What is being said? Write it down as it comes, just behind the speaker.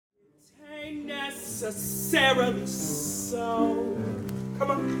necessarily so.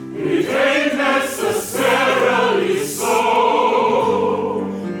 Come on. It ain't necessarily so.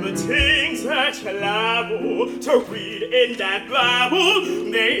 The things that you liable to read in that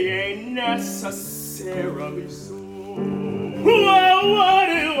Bible, they ain't necessarily so. What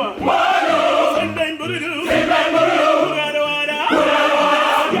do? Bang, bang, booty do. Bang, bang, booty do.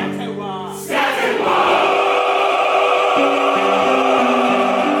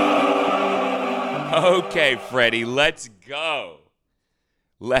 Okay, Freddie, let's go.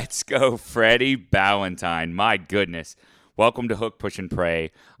 Let's go, Freddie Ballantine. My goodness. Welcome to Hook, Push, and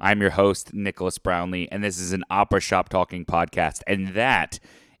Pray. I'm your host, Nicholas Brownlee, and this is an Opera Shop Talking podcast. And that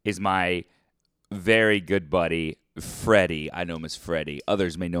is my very good buddy, Freddie. I know him as Freddie.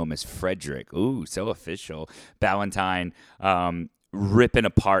 Others may know him as Frederick. Ooh, so official. Ballantine, ripping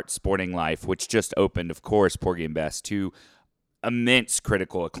apart Sporting Life, which just opened, of course, Porgy and Bess, to immense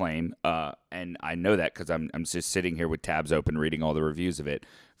critical acclaim, and I know that because I'm just sitting here with tabs open reading all the reviews of it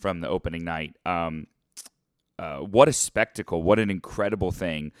from the opening night. What a spectacle. What an incredible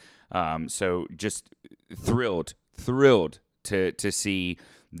thing. So just thrilled to see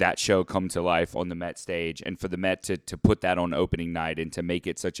that show come to life on the Met stage, and for the Met to put that on opening night and to make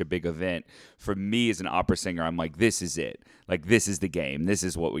it such a big event. For me as an opera singer, I'm like, this is it. Like, this is the game. This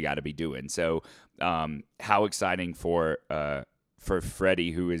is what we got to be doing. So how exciting for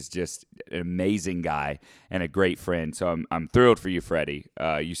Freddie, who is just an amazing guy and a great friend. So I'm thrilled for you, Freddie.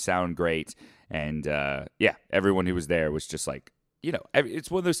 You sound great. And yeah, everyone who was there was just like, you know,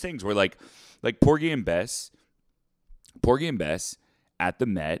 it's one of those things where like Porgy and Bess at the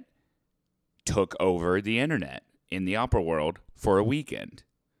Met took over the internet in the opera world for a weekend.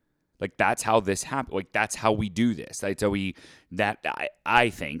 Like, that's how this happened. Like, that's how we do this. That's how I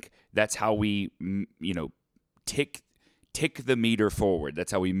think that's how we, you know, tick the meter forward.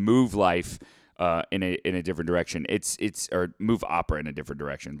 That's how we move life in a different direction. Or move opera in a different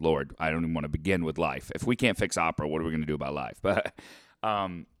direction. Lord, I don't even want to begin with life. If we can't fix opera, what are we going to do about life? But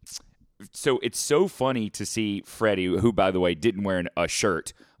so it's so funny to see Freddie, who, by the way, didn't wear a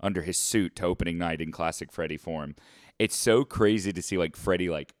shirt under his suit to opening night in classic Freddie form. It's so crazy to see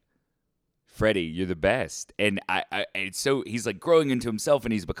Freddie, you're the best. And it's so he's like growing into himself,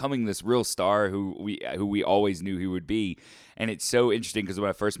 and he's becoming this real star who we always knew he would be. And it's so interesting because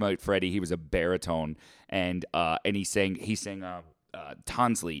when I first met Freddie, he was a baritone, and he sang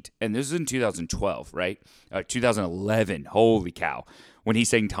Tanzlied, and this was in 2012, right? 2011. Holy cow! When he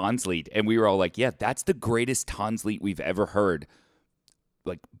sang Tanzlied, and we were all like, "Yeah, that's the greatest Tanzlied we've ever heard,"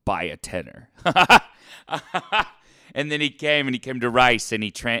 like by a tenor. And then he came to Rice, and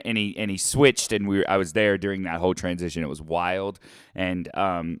he switched, and I was there during that whole transition. It was wild, and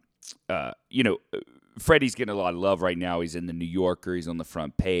you know, Freddie's getting a lot of love right now. He's in the New Yorker. He's on the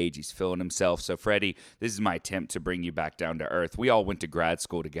front page. He's feeling himself. So, Freddie, this is my attempt to bring you back down to earth. We all went to grad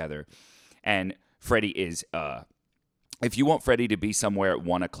school together, and Freddie is. If you want Freddie to be somewhere at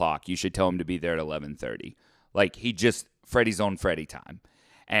 1 o'clock, you should tell him to be there at 11:30. Like, Freddie's on Freddie time,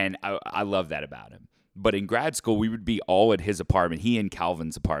 and I love that about him. But in grad school, we would be all at his apartment. He and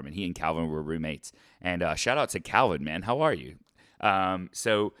Calvin's apartment. He and Calvin were roommates. And shout out to Calvin, man. How are you?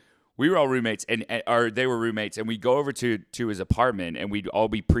 So we were all roommates, or they were roommates, and we'd go over to his apartment, and we'd all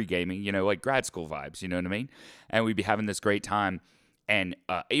be pre-gaming, you know, like grad school vibes, you know what I mean? And we'd be having this great time. And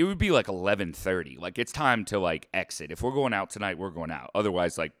it would be like 11:30. Like, it's time to, like, exit. If we're going out tonight, we're going out.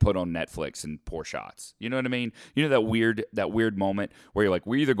 Otherwise, like, put on Netflix and pour shots. You know what I mean? You know that weird moment where you're like,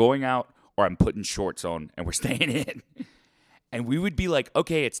 we're either going out or I'm putting shorts on and we're staying in. And we would be like,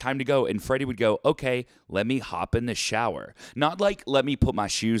 okay, it's time to go. And Freddie would go, okay, let me hop in the shower. Not like, let me put my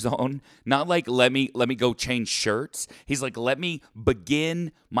shoes on. Not like, let me go change shirts. He's like, let me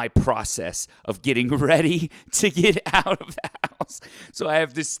begin my process of getting ready to get out of the house. So I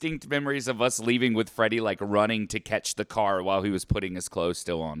have distinct memories of us leaving with Freddie, like running to catch the car while he was putting his clothes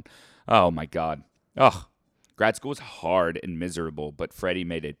still on. Oh my God. Oh, grad school was hard and miserable, but Freddie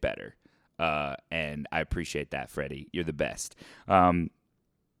made it better. And I appreciate that, Freddie. You're the best.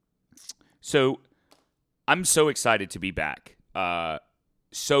 So I'm so excited to be back.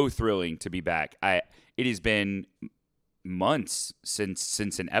 So thrilling to be back. It has been months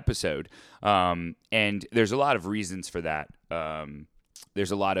since an episode, and there's a lot of reasons for that.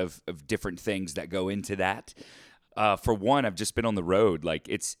 There's a lot of different things that go into that. For one, I've just been on the road. Like,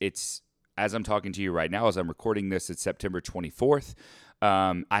 it's as I'm talking to you right now, as I'm recording this, it's September 24th.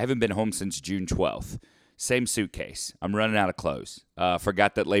 I haven't been home since June 12th. Same suitcase. I'm running out of clothes.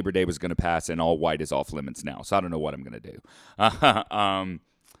 Forgot that Labor Day was going to pass, and all white is off limits now. So I don't know what I'm going to do.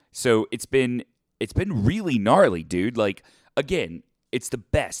 So it's been really gnarly, dude. Like, again, it's the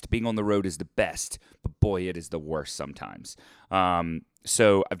best. Being on the road is the best, but boy, it is the worst sometimes.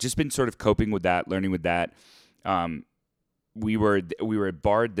 So I've just been sort of coping with that, learning with that. We were at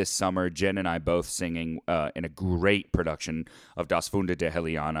Bard this summer, Jen and I both singing in a great production of Das Wunder der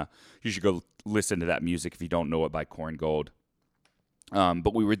Heliana. You should go listen to that music if you don't know it, by Korn Gold.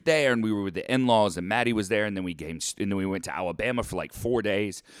 But we were there, and we were with the in-laws, and Maddie was there, and then we went to Alabama for like 4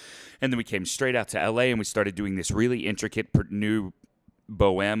 days, and then we came straight out to LA, and we started doing this really intricate new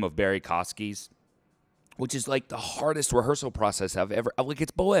Bohème of Barry Kosky's, which is like the hardest rehearsal process I've ever. Like,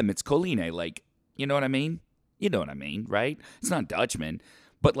 it's Bohème, it's Colline, like, you know what I mean? You know what I mean, right? It's not Dutchman,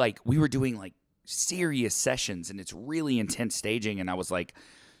 but like we were doing like serious sessions, and it's really intense staging, and I was like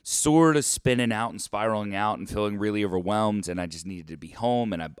sort of spinning out and spiraling out and feeling really overwhelmed, and I just needed to be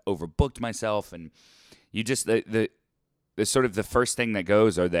home, and I overbooked myself, and you just the sort of the first thing that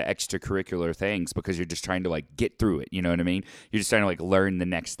goes are the extracurricular things, because you're just trying to like get through it, you know what I mean? You're just trying to like learn the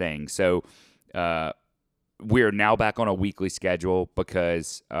next thing. So we're now back on a weekly schedule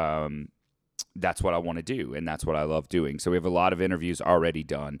because that's what I want to do, and that's what I love doing. So we have a lot of interviews already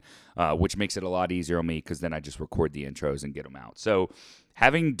done, which makes it a lot easier on me, because then I just record the intros and get them out. So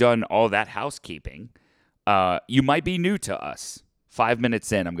having done all that housekeeping, you might be new to us. 5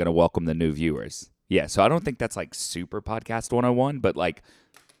 minutes in, I'm going to welcome the new viewers. Yeah, so I don't think that's like super podcast 101, but like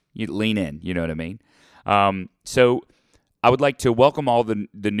you lean in, you know what I mean? So I would like to welcome all the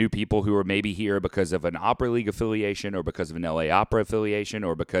new people who are maybe here because of an Opera League affiliation, or because of an LA Opera affiliation,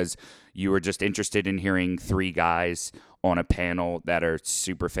 or because you were just interested in hearing three guys on a panel that are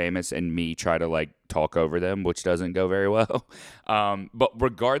super famous and me try to like talk over them, which doesn't go very well. But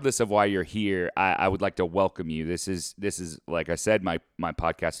regardless of why you're here, I would like to welcome you. This is like I said, my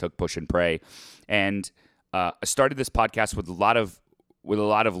podcast, Hook, Push, and Pray, and I started this podcast with a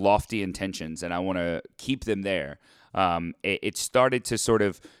lot of lofty intentions, and I want to keep them there. It started to sort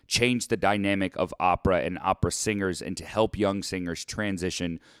of change the dynamic of opera and opera singers, and to help young singers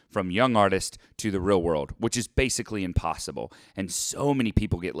transition from young artists to the real world, which is basically impossible. And so many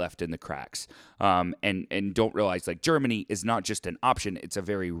people get left in the cracks, and don't realize like Germany is not just an option, it's a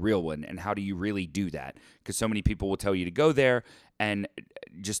very real one. And how do you really do that? Because so many people will tell you to go there and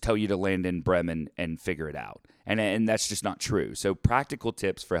just tell you to land in Bremen and figure it out. And that's just not true. So practical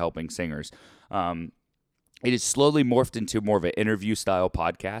tips for helping singers. It has slowly morphed into more of an interview-style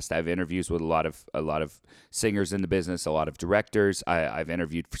podcast. I have interviews with a lot of singers in the business, a lot of directors. I've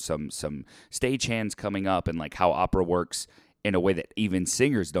interviewed for some stagehands coming up, and like how opera works in a way that even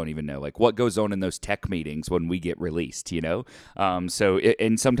singers don't even know, like what goes on in those tech meetings when we get released, you know?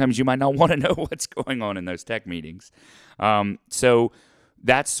 And sometimes you might not want to know what's going on in those tech meetings. So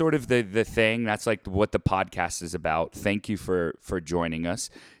that's sort of the thing. That's like what the podcast is about. Thank you for joining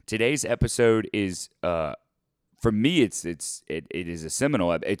us. Today's episode is for me, it is a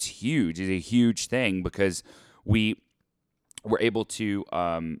seminal. It's huge. It's a huge thing, because we were able to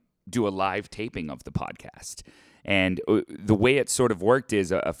do a live taping of the podcast. And the way it sort of worked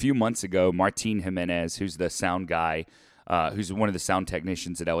is a few months ago, Martin Gimenez, who's the sound guy, who's one of the sound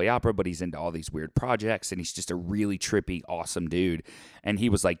technicians at LA Opera, but he's into all these weird projects, and he's just a really trippy, awesome dude. And he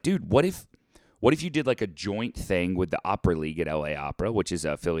was like, dude, what if you did like a joint thing with the Opera League at LA Opera, which is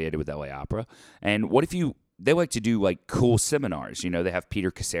affiliated with LA Opera, and what if they like to do like cool seminars, you know, they have Peter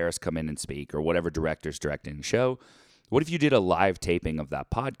Caceres come in and speak, or whatever director's directing the show. What if you did a live taping of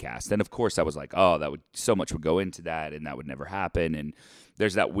that podcast? And of course I was like, oh, so much would go into that, and that would never happen. And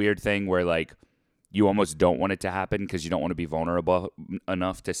there's that weird thing where like you almost don't want it to happen, because you don't want to be vulnerable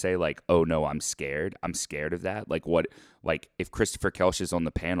enough to say like, oh no, I'm scared of that. Like what, like if Christopher Koelsch is on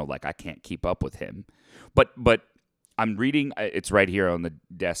the panel, like I can't keep up with him. But I'm reading, it's right here on the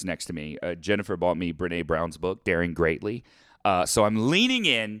desk next to me. Jennifer bought me Brene Brown's book, Daring Greatly. So I'm leaning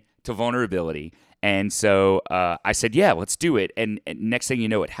in to vulnerability. And so I said, yeah, let's do it. And next thing you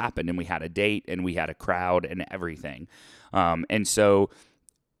know, it happened. And we had a date, and we had a crowd and everything. And so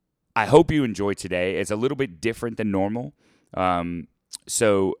I hope you enjoy today. It's a little bit different than normal.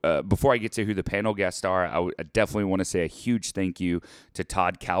 So before I get to who the panel guests are, I definitely want to say a huge thank you to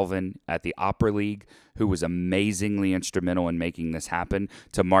Todd Calvin at the Opera League, who was amazingly instrumental in making this happen,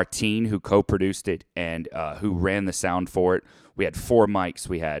 to Martine, who co-produced it and who ran the sound for it. We had 4 mics.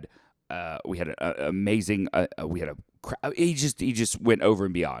 We had an amazing. He just went over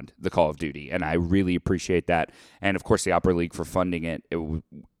and beyond the Call of Duty, and I really appreciate that. And of course, the Opera League for funding it.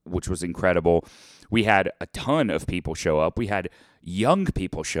 which was incredible. We had a ton of people show up. We had young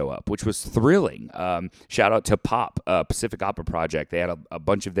people show up, which was thrilling. Shout out to POP, Pacific Opera Project. They had a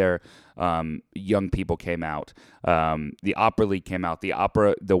bunch of their young people came out. The Opera League came out.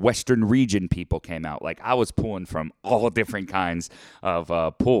 The Western Region people came out. Like, I was pulling from all different kinds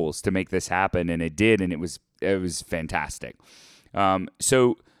of pulls to make this happen, and it did, and it was fantastic.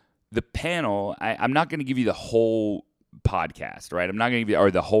 So the panel, I'm not going to give you the whole podcast, right? I'm not going to give you,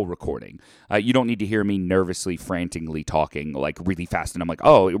 or the whole recording. You don't need to hear me nervously, frantically talking like really fast, and I'm like,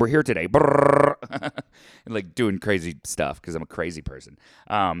 oh, we're here today, and like doing crazy stuff because I'm a crazy person.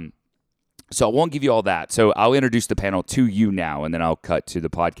 So I won't give you all that. So I'll introduce the panel to you now, and then I'll cut to the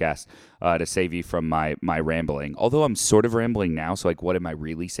podcast to save you from my rambling. Although I'm sort of rambling now, so like, what am I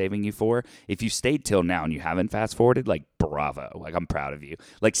really saving you for? If you stayed till now and you haven't fast forwarded, like, bravo. Like, I'm proud of you.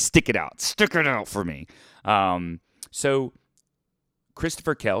 Like, stick it out for me. So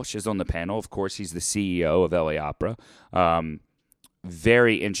Christopher Koelsch is on the panel. Of course, he's the CEO of LA Opera.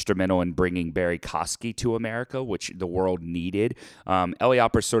 Very instrumental in bringing Barry Kosky to America, which the world needed. LA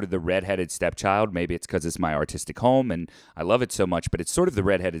Opera is sort of the redheaded stepchild. Maybe it's because it's my artistic home and I love it so much, but it's sort of the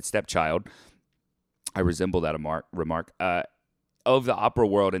redheaded stepchild. I resemble that remark of the opera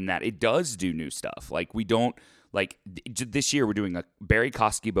world in that it does do new stuff. Like, we don't, like, this year we're doing a Barry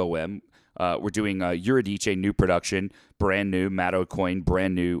Kosky Bohème. We're doing a Eurydice new production, brand new, Matt O'Coin,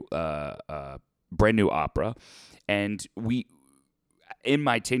 brand new opera. And in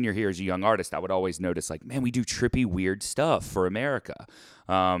my tenure here as a young artist, I would always notice, like, man, we do trippy, weird stuff for America.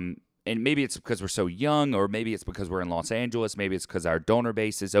 And maybe it's because we're so young, or maybe it's because we're in Los Angeles. Maybe it's because our donor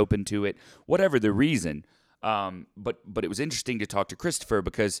base is open to it. Whatever the reason. But it was interesting to talk to Christopher,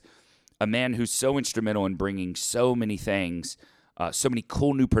 because a man who's so instrumental in bringing so many things, so many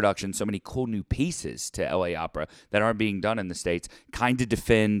cool new productions, so many cool new pieces to LA Opera that aren't being done in the States, kind of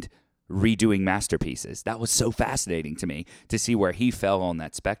defend redoing masterpieces. That was so fascinating to me to see where he fell on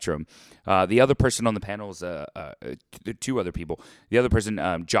that spectrum. The other person on the panel is two other people. The other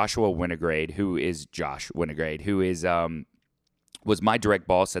person, Joshua Winograde, who is was my direct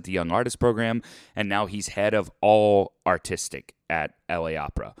boss at the Young Artist Program, and now he's head of all artistic at LA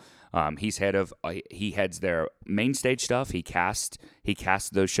Opera. He heads their main stage stuff. He casts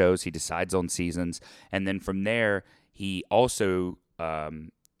those shows. He decides on seasons, and then from there, he also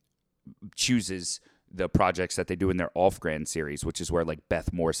chooses the projects that they do in their off-grand series, which is where, like,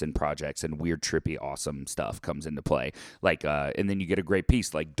 Beth Morrison projects and weird, trippy, awesome stuff comes into play. Like, and then you get a great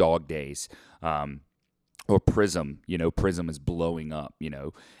piece like Dog Days, or Prism. You know, Prism is blowing up. You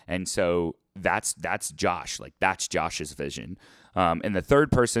know, and so that's Josh. Like, that's Josh's vision. And the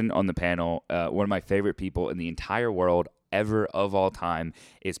third person on the panel, one of my favorite people in the entire world ever of all time,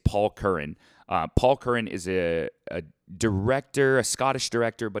 is Paul Curran. Paul Curran is a director, a Scottish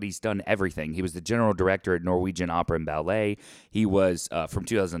director, but he's done everything. He was the general director at Norwegian Opera and Ballet. He was from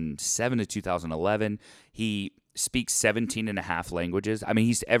 2007 to 2011. He speaks 17 and a half languages. I mean,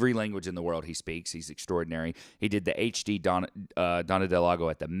 he's every language in the world he speaks. He's extraordinary. He did the HD Donna Del Lago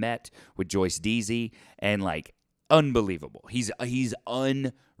at the Met with Joyce Deasy, and, like, unbelievable. He's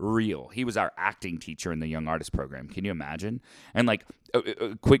unreal. He was our acting teacher in the Young Artist Program. Can you imagine? And, like,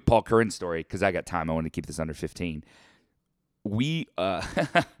 a quick Paul Curran story, because I got time. I want to keep this under 15.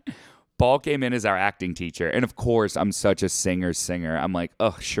 Paul came in as our acting teacher, and of course, I'm such a singer. I'm like,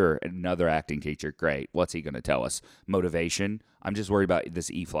 oh, sure, another acting teacher. Great. What's he going to tell us? Motivation? I'm just worried about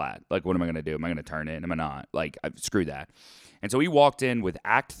this E flat. Like, what am I going to do? Am I going to turn it? Am I not? Like, screw that. And so he walked in with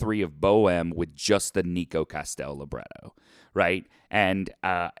Act 3 of Bohème with just the Nico Castell libretto, right? And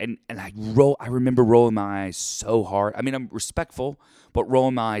I remember rolling my eyes so hard. I mean, I'm respectful, but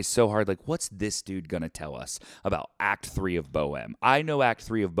rolling my eyes so hard, like, what's this dude gonna tell us about Act 3 of Bohème? I know Act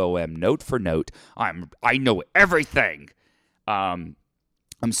 3 of Bohème note for note. I know everything. I'm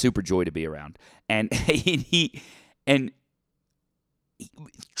super joy to be around, and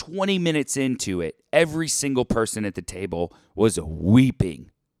 20 minutes into it, every single person at the table was weeping.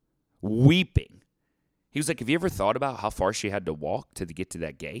 He was like, have you ever thought about how far she had to walk to get to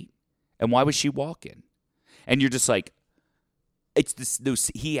that gate? And why was she walking? And you're just like,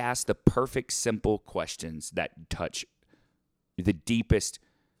 he asked the perfect, simple questions that touch the deepest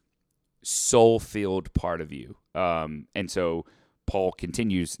soul-filled part of you. And so Paul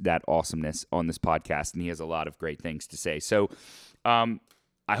continues that awesomeness on this podcast, and he has a lot of great things to say. So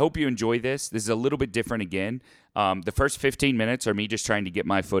I hope you enjoy this. This is a little bit different again. The first 15 minutes are me just trying to get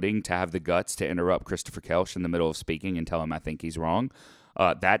my footing to have the guts to interrupt Christopher Koelsch in the middle of speaking and tell him I think he's wrong.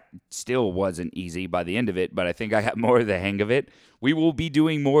 That still wasn't easy by the end of it, but I think I got more of the hang of it. We will be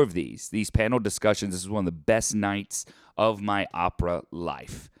doing more of these panel discussions. This is one of the best nights of my opera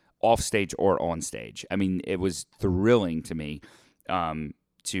life, off stage or on stage. I mean, it was thrilling to me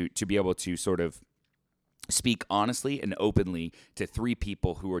to be able to sort of speak honestly and openly to three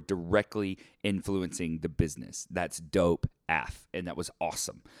people who are directly influencing the business. That's dope AF, and that was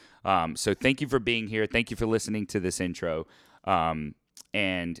awesome. So thank you for being here. Thank you for listening to this intro.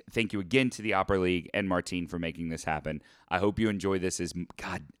 And thank you again to the Opera League and Martine for making this happen. I hope you enjoy this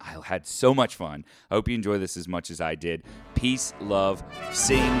God, I had so much fun. I hope you enjoy this as much as I did. Peace, love,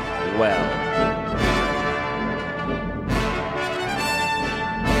 sing well.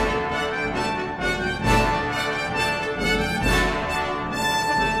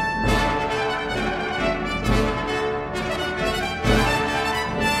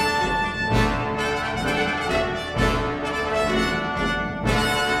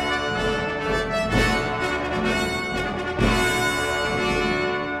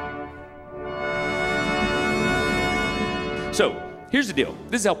 So here's the deal.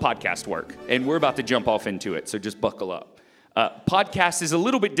 This is how podcasts work, and we're about to jump off into it, so just buckle up. Podcast is a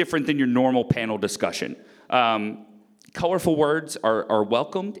little bit different than your normal panel discussion. Colorful words are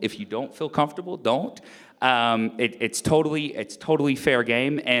welcomed. If you don't feel comfortable, don't. It's totally fair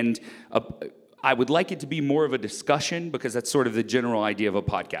game, and I would like it to be more of a discussion because that's sort of the general idea of a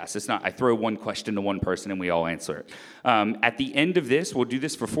podcast. It's not I throw one question to one person and we all answer it. At the end of this, we'll do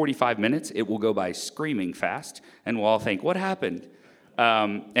this for 45 minutes. It will go by screaming fast, and we'll all think, what happened?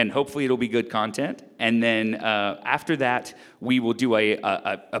 And hopefully it'll be good content. And then after that, we will do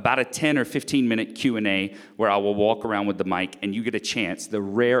about a 10 or 15 minute Q&A where I will walk around with the mic and you get a chance, the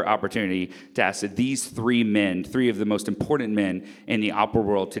rare opportunity to ask these three of the most important men in the opera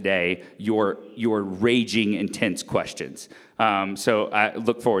world today, your raging, intense questions. So I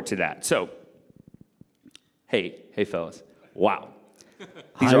look forward to that. So, hey fellas. Wow.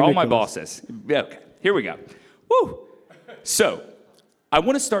 These are all my bosses. Okay, here we go. Woo! So, I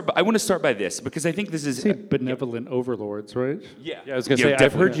want to start by this because I think this is benevolent overlords, right? Yeah, I was going to say,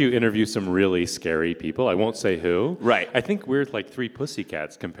 I've heard you interview some really scary people. I won't say who. Right. I think we're like three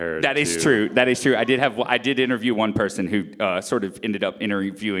pussycats compared That is true. That is true. I did interview one person who sort of ended up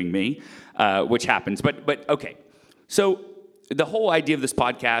interviewing me, which happens. But okay. So the whole idea of this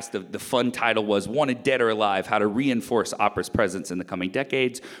podcast, the fun title was Wanted Dead or Alive, How to Reinforce Opera's Presence in the Coming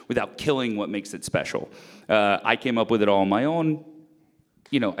Decades Without Killing What Makes It Special. I came up with it all on my own.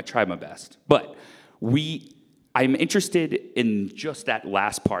 I tried my best. But I'm interested in just that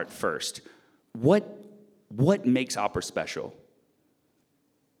last part first. What makes opera special?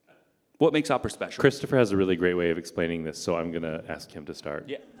 What makes opera special? Christopher has a really great way of explaining this, so I'm going to ask him to start.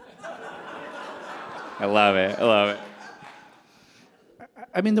 Yeah. I love it.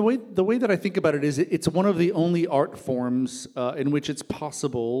 I mean, the way that I think about it is it's one of the only art forms in which it's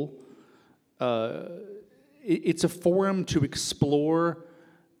possible. It's a forum to explore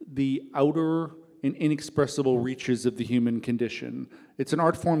the outer and inexpressible reaches of the human condition. It's an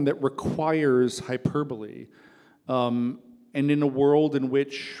art form that requires hyperbole. And in a world in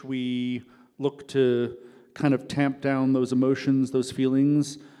which we look to kind of tamp down those emotions, those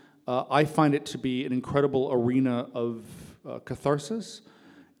feelings, I find it to be an incredible arena of catharsis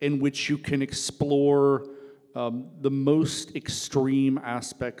in which you can explore the most extreme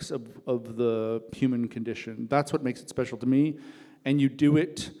aspects of the human condition. That's what makes it special to me. And you do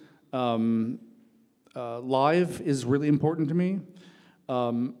it live is really important to me.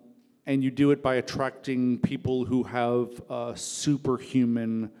 And you do it by attracting people who have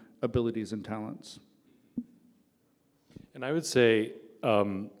superhuman abilities and talents. And I would say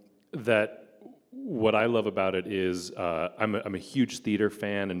that what I love about it is I'm a huge theater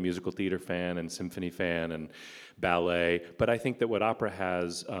fan and musical theater fan and symphony fan and ballet, but I think that what opera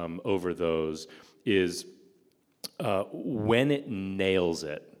has over those is when it nails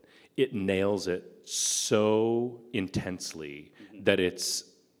it so intensely that it's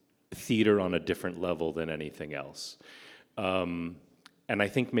theater on a different level than anything else. And I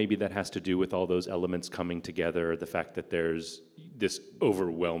think maybe that has to do with all those elements coming together, the fact that there's this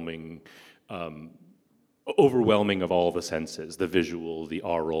overwhelming of all the senses, the visual, the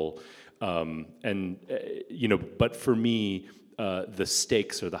aural, but for me, the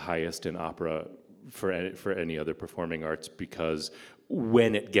stakes are the highest in opera for any other performing arts because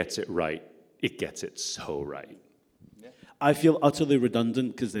when it gets it right, it gets it so right. I feel utterly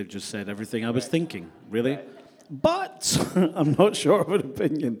redundant because they've just said everything I was thinking, really. Right. But I'm not sure of an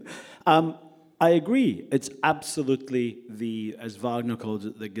opinion. I agree. It's absolutely as Wagner called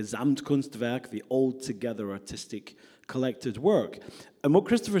it, the Gesamtkunstwerk, the altogether artistic collected work. And what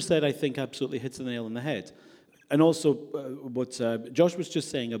Christopher said, I think, absolutely hits the nail on the head. And also what Josh was just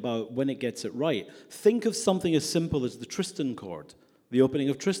saying about when it gets it right. Think of something as simple as the Tristan chord, the opening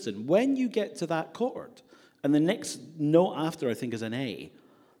of Tristan. When you get to that chord, and the next note after, I think, is an A,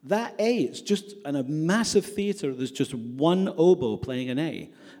 that A, it's just in a massive theater, there's just one oboe playing an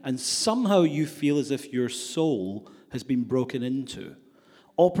A. And somehow you feel as if your soul has been broken into.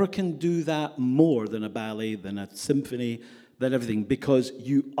 Opera can do that more than a ballet, than a symphony, than everything, because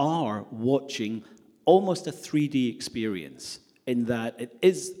you are watching almost a 3D experience in that it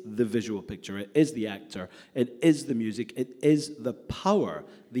is the visual picture, it is the actor, it is the music, it is the power,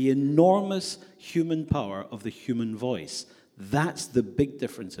 the enormous human power of the human voice. That's the big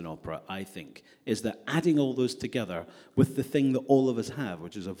difference in opera, I think, is that adding all those together with the thing that all of us have,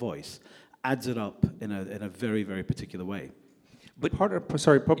 which is a voice, adds it up in a very, very particular way. But go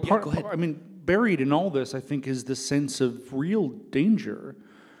ahead. I mean, buried in all this, I think, is the sense of real danger.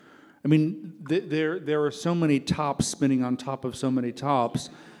 I mean, there are so many tops spinning on top of so many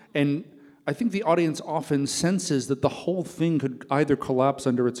tops, and I think the audience often senses that the whole thing could either collapse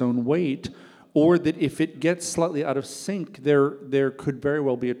under its own weight, or that if it gets slightly out of sync, there could very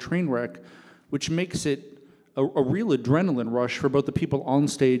well be a train wreck, which makes it a real adrenaline rush for both the people on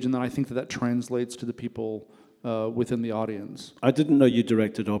stage, and then I think that translates to the people within the audience. I didn't know you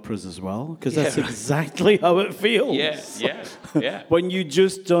directed operas as well, because that's exactly how it feels. Yeah. When you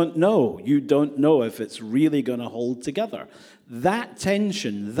just don't know. You don't know if it's really going to hold together. That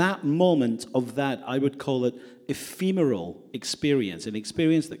tension, that moment of that, I would call it ephemeral experience, an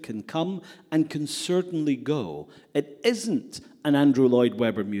experience that can come and can certainly go. It isn't an Andrew Lloyd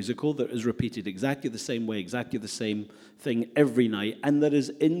Webber musical that is repeated exactly the same way, exactly the same thing every night, and that is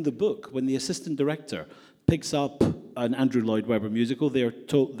in the book. When the assistant director picks up an Andrew Lloyd Webber musical,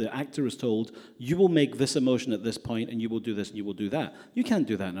 the actor is told, you will make this emotion at this point, and you will do this, and you will do that. You can't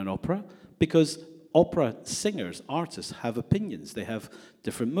do that in an opera, because opera singers, artists, have opinions. They have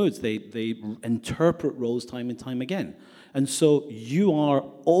different moods. They interpret roles time and time again. And so you are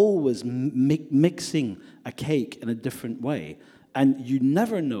always mixing a cake in a different way. And you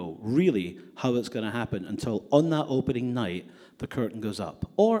never know, really, how it's going to happen until on that opening night, the curtain goes up.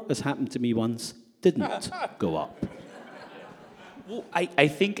 Or, as happened to me once, didn't go up. Well, I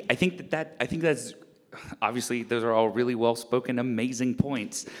think that's obviously those are all really well spoken, amazing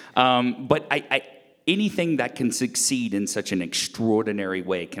points. But anything that can succeed in such an extraordinary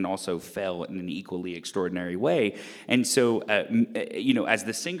way can also fail in an equally extraordinary way. And so, as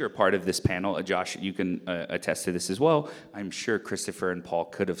the singer part of this panel, Josh, you can attest to this as well. I'm sure Christopher and Paul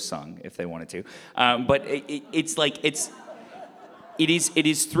could have sung if they wanted to. But it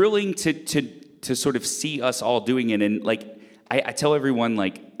is thrilling to sort of see us all doing it. And like I tell everyone,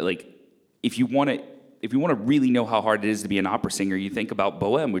 like if you want to really know how hard it is to be an opera singer, you think about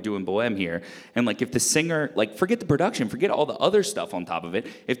Bohème. We're doing Bohème here. And like if the singer, like forget the production, forget all the other stuff on top of it.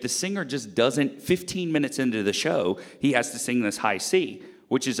 If the singer just doesn't, 15 minutes into the show, he has to sing this high C,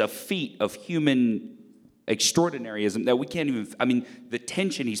 which is a feat of human extraordinaryism that we can't even, I mean, the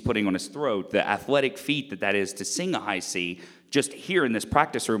tension he's putting on his throat, the athletic feat that is to sing a high C, just here in this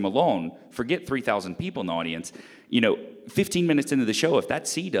practice room alone, forget 3,000 people in the audience, 15 minutes into the show, if that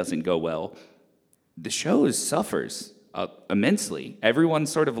C doesn't go well, the show suffers immensely. Everyone's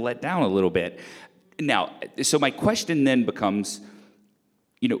sort of let down a little bit. Now, so my question then becomes,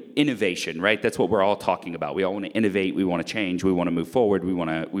 innovation, right? That's what we're all talking about. We all want to innovate. We want to change. We want to move forward. We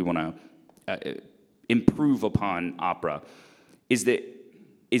want to improve upon opera. Is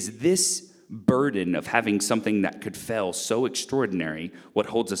this burden of having something that could fail so extraordinary what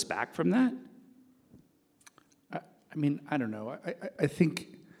holds us back from that? I mean, I don't know. I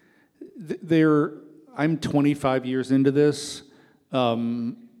think I'm 25 years into this,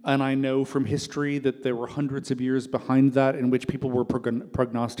 and I know from history that there were hundreds of years behind that in which people were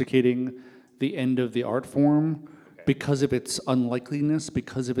prognosticating the end of the art form because of its unlikeliness,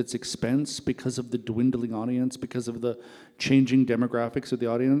 because of its expense, because of the dwindling audience, because of the changing demographics of the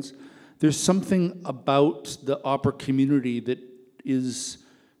audience. There's something about the opera community that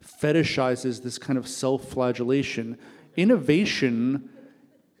fetishizes this kind of self-flagellation. Innovation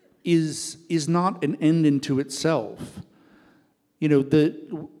is not an end into itself. We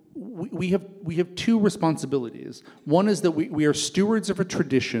have two responsibilities. One is that we are stewards of a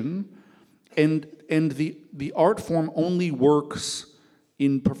tradition, and the art form only works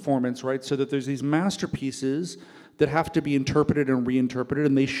in performance, right? So that there's these masterpieces that have to be interpreted and reinterpreted,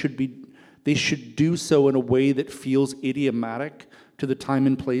 and they should do so in a way that feels idiomatic to the time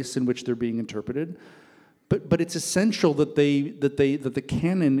and place in which they're being interpreted. But it's essential that the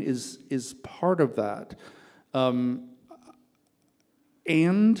canon is part of that.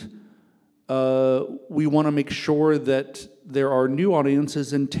 and we want to make sure that there are new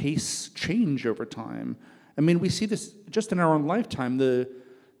audiences and tastes change over time. I mean, we see this just in our own lifetime, the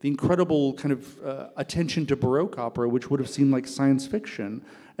incredible kind of attention to Baroque opera, which would have seemed like science fiction.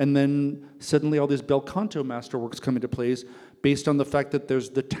 And then suddenly all these bel canto masterworks come into place based on the fact that there's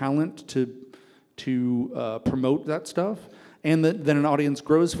the talent to promote that stuff, and that then an audience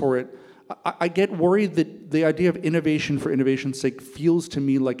grows for it. I get worried that the idea of innovation for innovation's sake feels to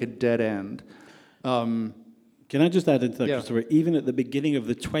me like a dead end. Can I just add into that, Yeah. Christopher? Even at the beginning of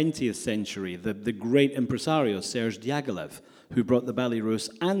the 20th century, the great impresario Serge Diaghilev, who brought the ballet russe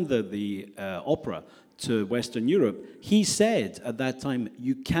and the opera to Western Europe, he said at that time,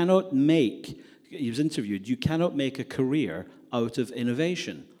 he was interviewed, you cannot make a career out of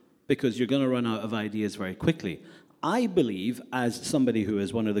innovation because you're going to run out of ideas very quickly. I believe, as somebody who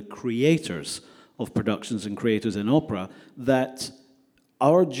is one of the creators of productions and creators in opera, that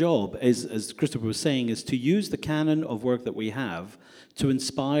our job is, as Christopher was saying, is to use the canon of work that we have to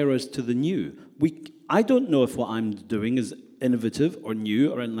inspire us to the new. I don't know if what I'm doing is innovative or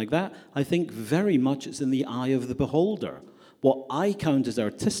new or anything like that. I think very much it's in the eye of the beholder. What I count as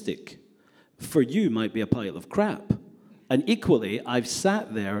artistic, for you might be a pile of crap. And equally, I've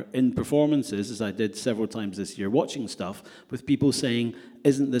sat there in performances, as I did several times this year, watching stuff with people saying,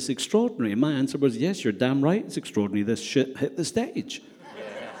 isn't this extraordinary? And my answer was, yes, you're damn right, it's extraordinary. This shit hit the stage.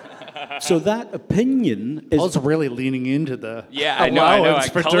 So that opinion is... Paul's really leaning into the I know.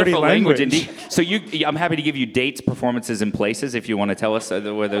 for dirty Colorful language. indeed. So I'm happy to give you dates, performances, and places if you want to tell us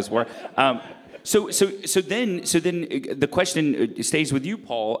where those were. So then the question stays with you,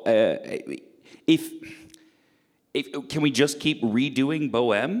 Paul. If can we just keep redoing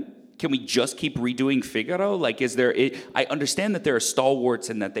Bohème? Can we just keep redoing Figaro? Like, is there? I understand that there are stalwarts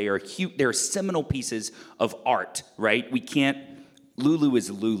and that they are huge. There are seminal pieces of art, right? We can't. Lulu is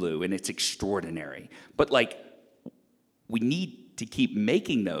Lulu, and it's extraordinary. But like, we need to keep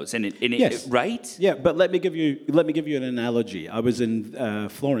making those, Yes. Right? Yeah, but let me give you an analogy. I was in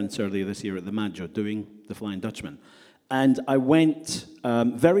Florence earlier this year at the Maggio doing The Flying Dutchman. And I went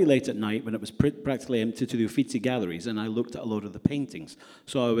very late at night when it was practically empty to the Uffizi galleries, and I looked at a load of the paintings.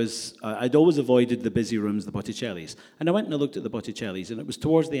 So I'd always avoided the busy rooms, the Botticellis. And I went and I looked at the Botticellis, and it was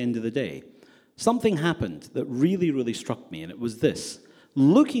towards the end of the day. Something happened that really, really struck me, and it was this.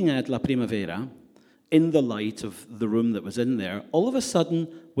 Looking at La Primavera in the light of the room that was in there, all of a sudden,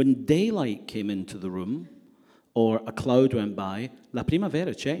 when daylight came into the room, or a cloud went by, La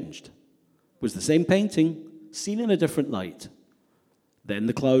Primavera changed. It was the same painting, seen in a different light. Then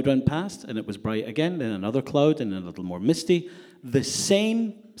the cloud went past, and it was bright again, then another cloud, and a little more misty. The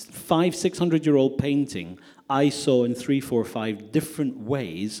same 500-600-year-old painting I saw in 3, 4, 5 different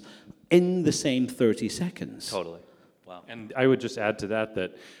ways in the same 30 seconds. Totally. Wow. And I would just add to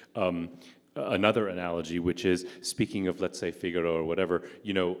that another analogy, which is, speaking of, let's say, Figaro or whatever,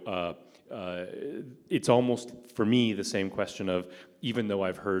 it's almost, for me, the same question of, even though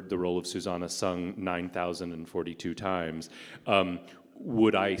I've heard the role of Susanna sung 9,042 times,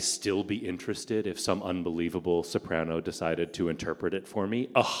 would I still be interested if some unbelievable soprano decided to interpret it for me?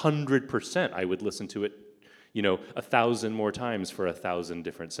 100%, I would listen to it 1,000 more times for 1,000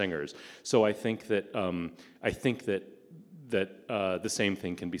 different singers. So I think that the same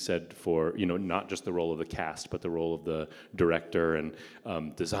thing can be said for not just the role of the cast, but the role of the director and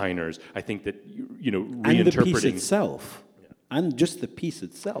designers. I think that reinterpreting and the piece itself, and just the piece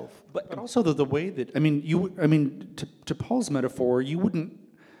itself. But also the way that to Paul's metaphor, you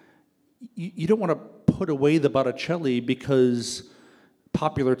don't want to put away the Botticelli because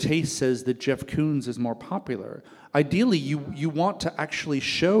popular taste says that Jeff Koons is more popular. Ideally, you want to actually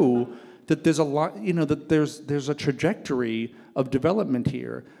show that there's a lot, that there's a trajectory of development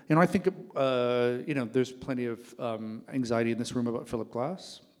here. I think, there's plenty of anxiety in this room about Philip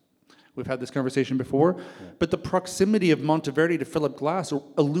Glass. We've had this conversation before. Yeah. But the proximity of Monteverdi to Philip Glass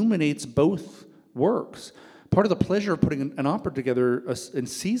illuminates both works. Part of the pleasure of putting an opera together and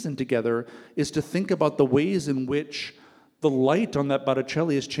season together is to think about the ways in which the light on that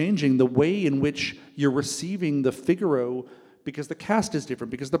Botticelli is changing, the way in which you're receiving the Figaro, because the cast is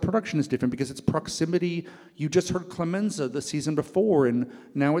different, because the production is different, because it's proximity. You just heard Clemenza the season before, and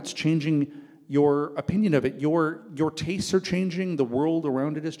now it's changing your opinion of it. Your tastes are changing, the world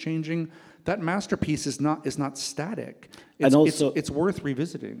around it is changing. That masterpiece is not static. It's worth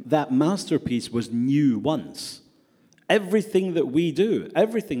revisiting. That masterpiece was new once. Everything that we do,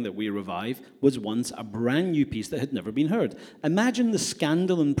 everything that we revive, was once a brand new piece that had never been heard. Imagine the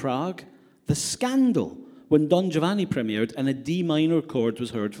scandal in Prague. The scandal when Don Giovanni premiered and a D minor chord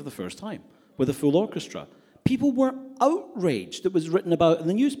was heard for the first time with a full orchestra. People were outraged. It was written about in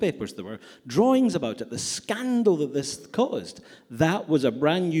the newspapers. There were drawings about it, the scandal that this caused. That was a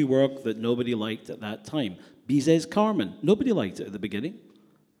brand new work that nobody liked at that time. Bizet's Carmen. Nobody liked it at the beginning.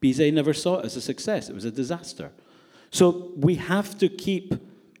 Bizet never saw it as a success. It was a disaster. So we have to keep,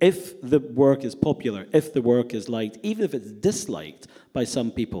 if the work is popular, if the work is liked, even if it's disliked by some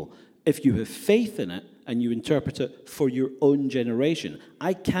people, if you have faith in it and you interpret it for your own generation.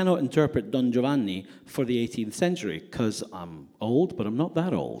 I cannot interpret Don Giovanni for the 18th century because I'm old, but I'm not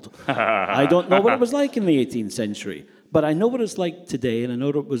that old. I don't know what it was like in the 18th century, but I know what it's like today, and I know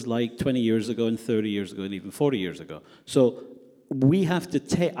what it was like 20 years ago and 30 years ago and even 40 years ago. So we have to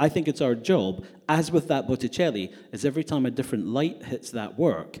take, I think it's our job, as with that Botticelli, is every time a different light hits that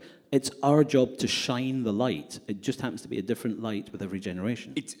work, it's our job to shine the light. It just happens to be a different light with every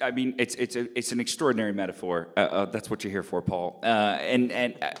generation. It's an extraordinary metaphor. That's what you're here for, Paul. And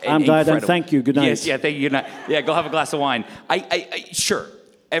I'm glad, and thank you. Good night. Yes, yeah, thank you. Good night. Yeah, go have a glass of wine. Sure,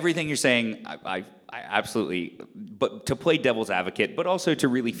 everything you're saying, I absolutely. But to play devil's advocate, but also to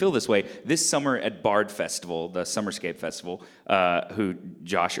really feel this way, this summer at Bard Festival, the Summerscape Festival, who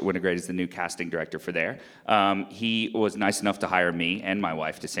Josh at Winograde is the new casting director for there, he was nice enough to hire me and my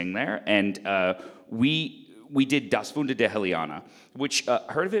wife to sing there, and we did Das Wunder der Heliana, which,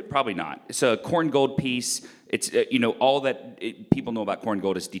 heard of it? Probably not. It's a Korngold piece. It's, all that people know about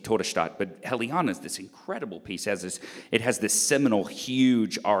Korngold is Die Todesstadt, but Heliana is this incredible piece. It has this seminal,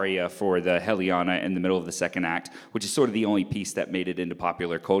 huge aria for the Heliana in the middle of the second act, which is sort of the only piece that made it into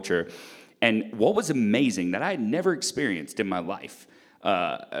popular culture. And what was amazing that I had never experienced in my life,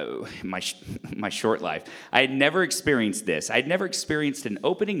 my short life, I had never experienced this. I had never experienced an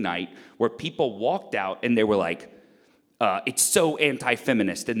opening night where people walked out and they were like, it's so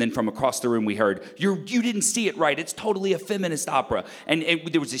anti-feminist, and then from across the room we heard, you didn't see it right. It's totally a feminist opera, and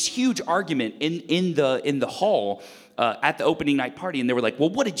there was this huge argument in the hall at the opening night party, and they were like,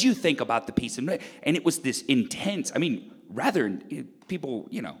 well, what did you think about the piece? And it was this intense. I mean, people,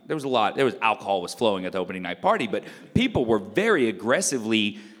 there was alcohol was flowing at the opening night party, but people were very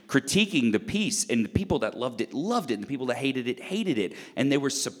aggressively critiquing the piece, and the people that loved it, and the people that hated it, and they were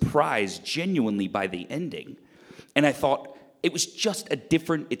surprised genuinely by the ending. And I thought it was just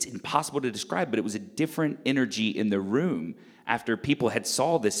it's impossible to describe, but it was a different energy in the room after people had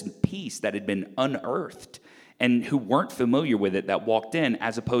saw this piece that had been unearthed and who weren't familiar with it that walked in,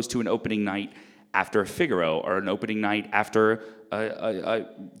 as opposed to an opening night after Figaro or an opening night after,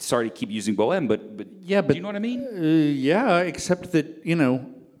 sorry to keep using Bohème, but yeah, but do you know what I mean? Yeah, except that,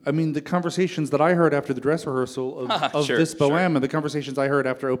 the conversations that I heard after the dress rehearsal of this Bohème and the conversations I heard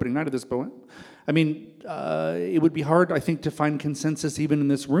after opening night of this Bohème, it would be hard, I think, to find consensus even in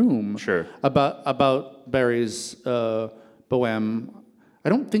this room about Barry's Bohème. I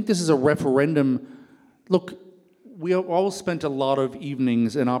don't think this is a referendum. Look, we all spent a lot of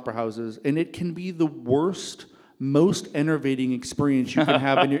evenings in opera houses, and it can be the worst, most enervating experience you can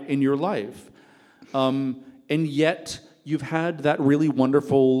have in your life. And yet, you've had that really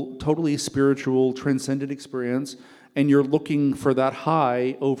wonderful, totally spiritual, transcendent experience, and you're looking for that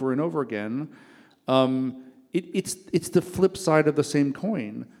high over and over again. It's the flip side of the same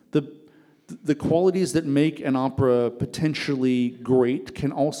coin. The qualities that make an opera potentially great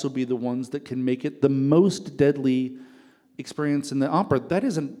can also be the ones that can make it the most deadly experience in the opera. That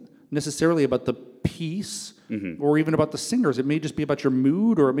isn't necessarily about the piece or even about the singers. It may just be about your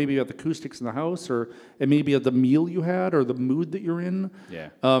mood, or it may be about the acoustics in the house, or it may be about the meal you had or the mood that you're in. Yeah.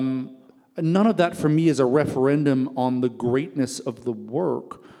 None of that for me is a referendum on the greatness of the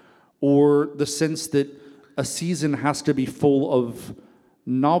work or the sense that a season has to be full of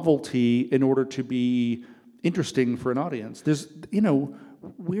novelty in order to be interesting for an audience.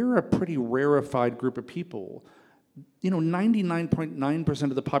 We're a pretty rarefied group of people. 99.9%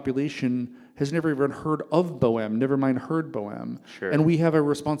 of the population has never even heard of Bohème, never mind heard Bohème. Sure. And we have a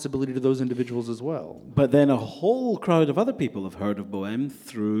responsibility to those individuals as well. But then a whole crowd of other people have heard of Bohème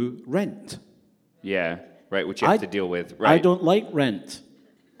through Rent. Yeah, right, which you have to deal with, right? I don't like Rent.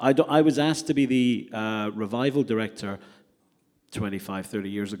 I was asked to be the revival director 25, 30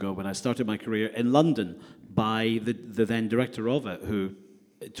 years ago when I started my career in London by the then director of it, who,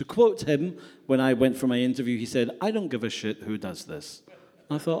 to quote him, when I went for my interview, he said, "I don't give a shit who does this."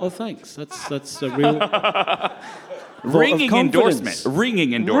 And I thought, oh, thanks. That's a real ringing endorsement.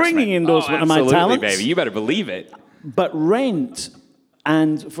 Ringing endorsement of my talents. Absolutely, baby. You better believe it. But Rent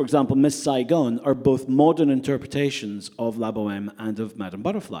and, for example, Miss Saigon are both modern interpretations of La Bohème and of Madame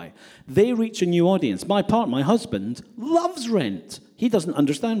Butterfly. They reach a new audience. My husband, loves Rent. He doesn't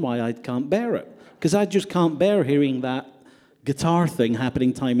understand why I can't bear it, because I just can't bear hearing that guitar thing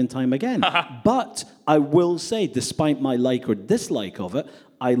happening time and time again. But I will say, despite my like or dislike of it,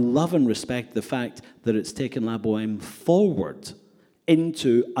 I love and respect the fact that it's taken La Boheme forward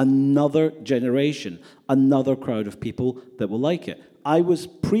into another generation, another crowd of people that will like it. I was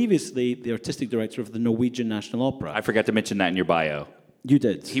previously the artistic director of the Norwegian National Opera. I forgot to mention that in your bio. You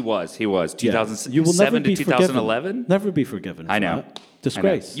did. He was. Yeah. 2007 You will never to be 2011? forgiven. Never be forgiven for I know. that.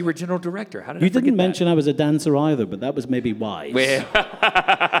 Disgrace. You were general director. How did I You forget didn't that? mention I was a dancer either, but that was maybe wise. Well,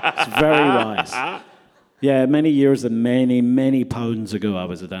 It's very wise. Yeah, many years and many, many pounds ago, I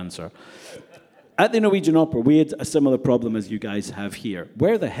was a dancer. At the Norwegian Opera, we had a similar problem as you guys have here.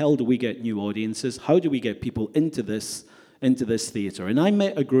 Where the hell do we get new audiences? How do we get people into this theatre? And I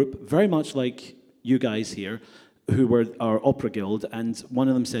met a group very much like you guys here, who were our opera guild, and one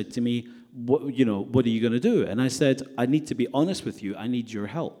of them said to me, what are you going to do? And I said, I need to be honest with you. I need your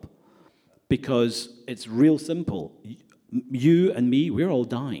help. Because it's real simple. You and me, we're all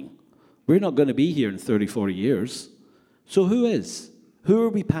dying. We're not going to be here in 30, 40 years. So who is? Who are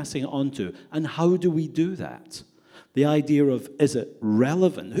we passing it on to? And how do we do that? The idea of, is it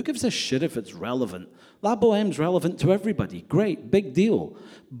relevant? Who gives a shit if it's relevant? La Boheme's relevant to everybody. Great, big deal.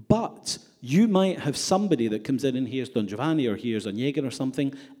 But you might have somebody that comes in and hears Don Giovanni or hears Onegin or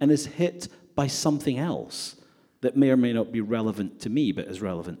something and is hit by something else that may or may not be relevant to me, but is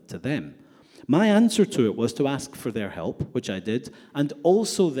relevant to them. My answer to it was to ask for their help, which I did, and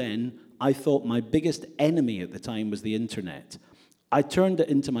also then I thought my biggest enemy at the time was the internet. I turned it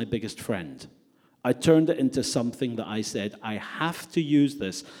into my biggest friend. I turned it into something that I said, I have to use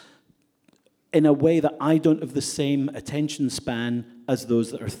this in a way that I don't have the same attention span as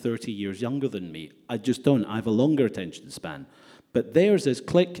those that are 30 years younger than me. I just don't. I have a longer attention span. But theirs is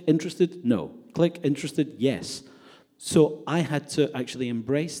click, interested? No. Click, interested? Yes. So I had to actually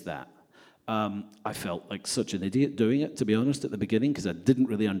embrace that. I felt like such an idiot doing it, to be honest, at the beginning, because I didn't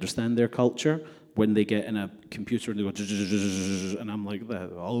really understand their culture. When they get in a computer and they go, and I'm like,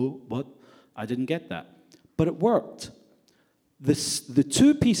 oh, what? I didn't get that. But it worked. The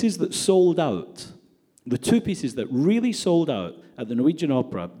two pieces that sold out, the two pieces that really sold out at the Norwegian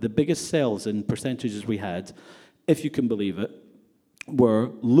Opera, the biggest sales in percentages we had, if you can believe it,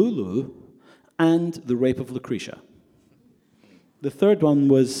 were Lulu and The Rape of Lucretia. The third one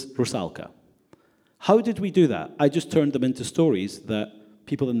was Rusalka. How did we do that? I just turned them into stories that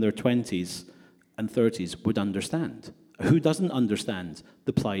people in their 20s and 30s would understand. Who doesn't understand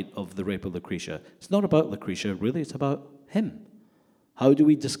the plight of The Rape of Lucretia? It's not about Lucretia, really, it's about him. How do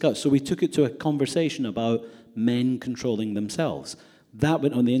we discuss? So we took it to a conversation about men controlling themselves. That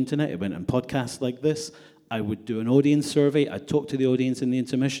went on the internet, it went on podcasts like this. I would do an audience survey, I'd talk to the audience in the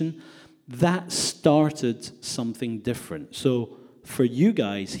intermission. That started something different. So for you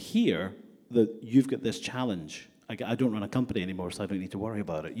guys here, that you've got this challenge. I don't run a company anymore, so I don't need to worry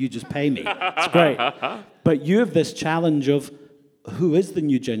about it. You just pay me. It's great. But you have this challenge of who is the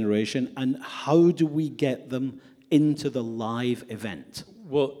new generation and how do we get them into the live event?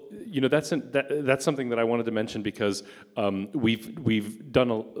 Well, that's something that I wanted to mention because we've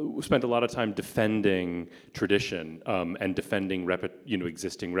spent a lot of time defending tradition and defending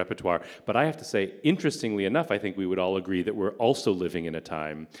existing repertoire. But I have to say, interestingly enough, I think we would all agree that we're also living in a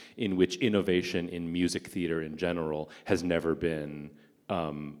time in which innovation in music theater in general has never been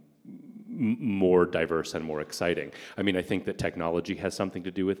more diverse and more exciting. I mean, I think that technology has something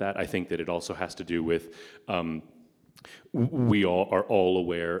to do with that. I think that it also has to do with we all are all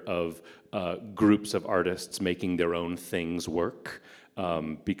aware of groups of artists making their own things work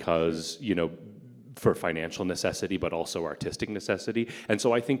because, for financial necessity, but also artistic necessity. And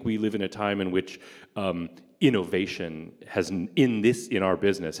so I think we live in a time in which innovation in our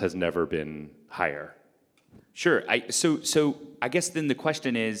business has never been higher. Sure. So I guess then the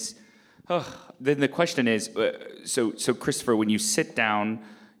question is, so Christopher, when you sit down,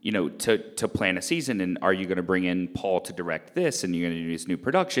 to plan a season, and are you going to bring in Paul to direct this, and you're going to do this new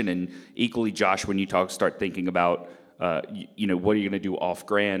production, and equally, Josh, when you start thinking about, what are you going to do off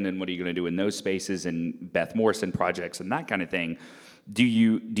Grand, and what are you going to do in those spaces, and Beth Morrison projects, and that kind of thing, do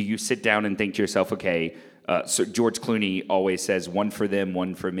you sit down and think to yourself, okay, so George Clooney always says, one for them,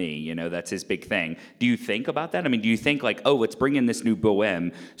 one for me, that's his big thing. Do you think about that? I mean, do you think like, oh, let's bring in this new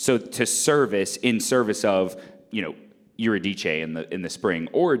Bohème, so in service of, Eurydice in the spring?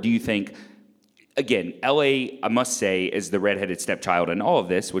 Or do you think, again, LA, I must say, is the redheaded stepchild in all of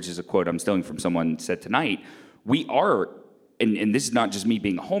this, which is a quote I'm stealing from someone said tonight. We are, and this is not just me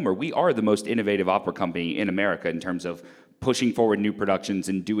being a homer, we are the most innovative opera company in America in terms of pushing forward new productions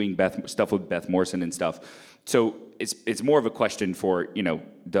and doing stuff with Beth Morrison and stuff. So it's more of a question for,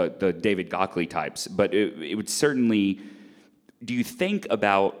 the David Gockley types, but it would certainly do you think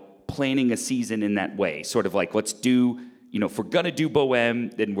about planning a season in that way? Sort of like, let's do, if we're going to do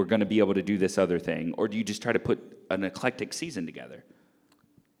Bohème, then we're going to be able to do this other thing. Or do you just try to put an eclectic season together?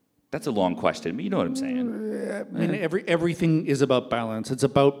 That's a long question, but you know what I'm saying. I mean, everything is about balance. It's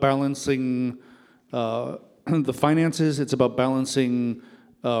about balancing the finances. It's about balancing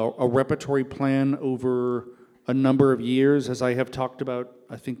a repertory plan over a number of years. As I have talked about,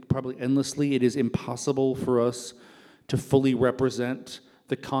 I think probably endlessly, it is impossible for us to fully represent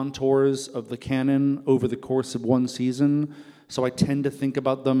the contours of the canon over the course of one season. So I tend to think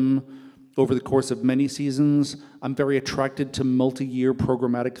about them over the course of many seasons. I'm very attracted to multi-year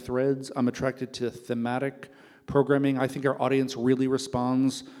programmatic threads. I'm attracted to thematic programming. I think our audience really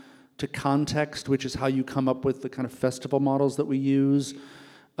responds to context, which is how you come up with the kind of festival models that we use.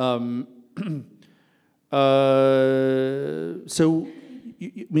 I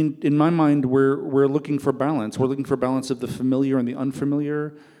mean, in my mind, we're looking for balance. We're looking for balance of the familiar and the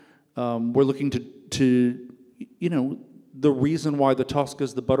unfamiliar. We're looking to the reason why the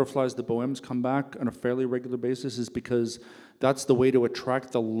Toscas, the Butterflies, the Bohèmes come back on a fairly regular basis is because that's the way to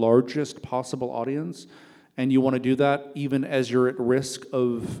attract the largest possible audience. And you want to do that even as you're at risk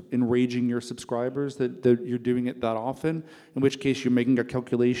of enraging your subscribers, that you're doing it that often, in which case you're making a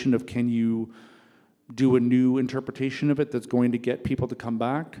calculation of can you do a new interpretation of it that's going to get people to come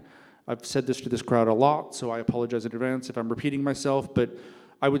back. I've said this to this crowd a lot, so I apologize in advance if I'm repeating myself, but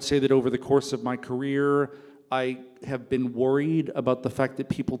I would say that over the course of my career, I have been worried about the fact that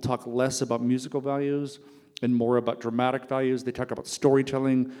people talk less about musical values and more about dramatic values. They talk about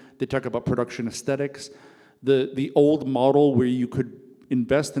storytelling, they talk about production aesthetics. The old model where you could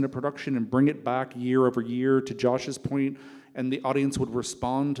invest in a production and bring it back year over year, to Josh's point, and the audience would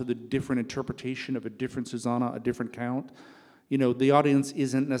respond to the different interpretation of a different Susanna, a different Count. The audience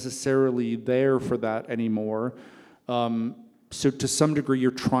isn't necessarily there for that anymore. So to some degree,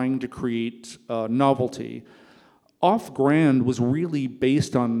 you're trying to create novelty. Off Grand was really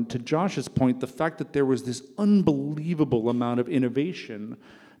based on, to Josh's point, the fact that there was this unbelievable amount of innovation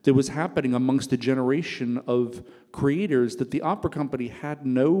that was happening amongst a generation of creators that the opera company had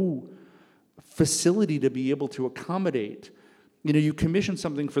no facility to be able to accommodate. You commission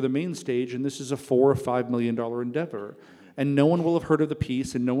something for the main stage, and this is a $4 or $5 million endeavor, and no one will have heard of the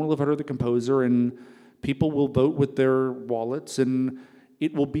piece, and no one will have heard of the composer, and people will vote with their wallets, and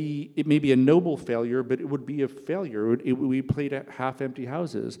it may be a noble failure, but it would be a failure. We played at half-empty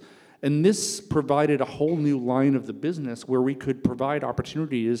houses. And this provided a whole new line of the business where we could provide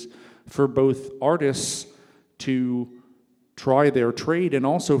opportunities for both artists to try their trade and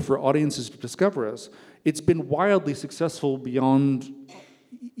also for audiences to discover us. It's been wildly successful beyond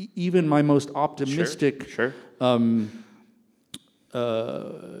even my most optimistic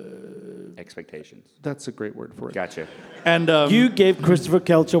expectations. That's a great word for it. Gotcha. And you gave Christopher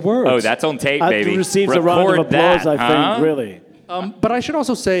Koelsch a word. Oh, that's on tape, baby. Received a round of applause, I think, really. But I should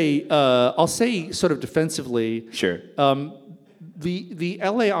also say, I'll say sort of defensively. Sure. The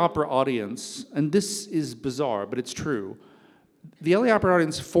LA Opera audience, and this is bizarre, but it's true. The LA Opera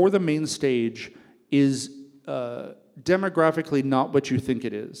audience for the main stage is demographically not what you think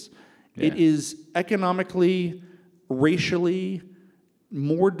it is. Yeah. It is economically, racially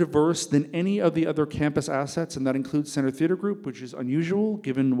more diverse than any of the other campus assets, and that includes Center Theater Group, which is unusual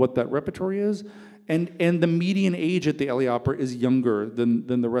given what that repertory is. And the median age at the LA Opera is younger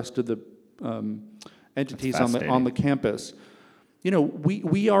than the rest of the entities on the campus.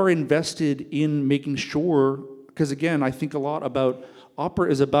 We are invested in making sure, because again, I think a lot about opera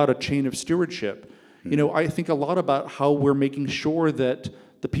is about a chain of stewardship. Mm-hmm. I think a lot about how we're making sure that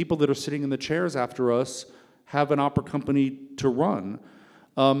the people that are sitting in the chairs after us have an opera company to run.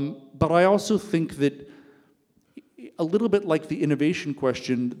 But I also think that a little bit like the innovation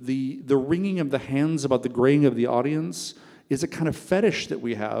question, the wringing of the hands about the graying of the audience is a kind of fetish that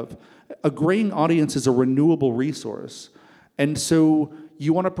we have. A graying audience is a renewable resource. And so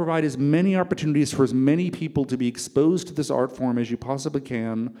you want to provide as many opportunities for as many people to be exposed to this art form as you possibly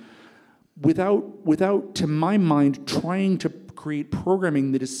can without, to my mind, trying to create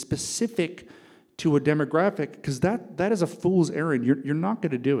programming that is specific to a demographic, because that is a fool's errand. You're not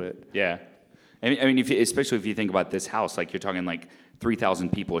going to do it. Yeah. I mean, especially if you think about this house, like you're talking like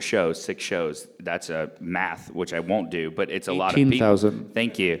 3,000 people a show, 6 shows. That's a math, which I won't do, but it's a lot of people. 18,000.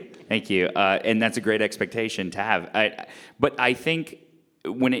 Thank you. And that's a great expectation to have. But I think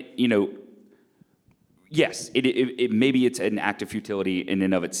when it, yes, it maybe it's an act of futility in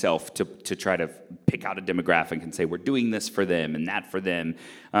and of itself to try to pick out a demographic and say we're doing this for them and that for them.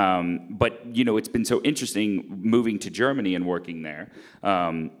 But it's been so interesting moving to Germany and working there.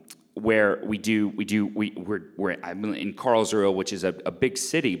 where we're I'm in Karlsruhe, which is a big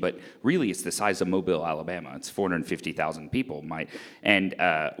city, but really it's the size of Mobile, Alabama. It's 450,000 people. And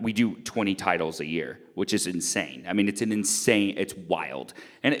we do 20 titles a year, which is insane. I mean, it's wild.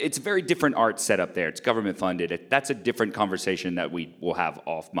 And it's a very different art setup there. It's government funded. That's a different conversation that we will have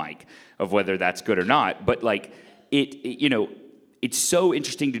off mic of whether that's good or not. But like it's so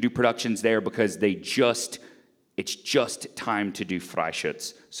interesting to do productions there because it's just time to do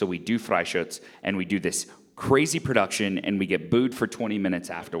Freischutz. So we do Freischutz, and we do this crazy production, and we get booed for 20 minutes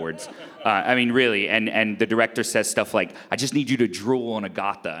afterwards. I mean, really. And the director says stuff like, I just need you to drool on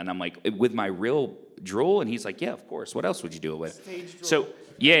Agatha. And I'm like, with my real drool? And he's like, yeah, of course. What else would you do it with? Stage drool. So,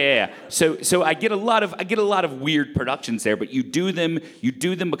 yeah. So I get a lot of weird productions there, but you do them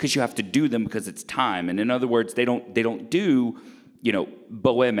because you have to do them because it's time. And in other words, they don't do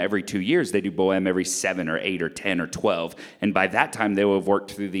Bohème every 2 years. They do Bohème every 7 or 8 or 10 or 12. And by that time, they will have worked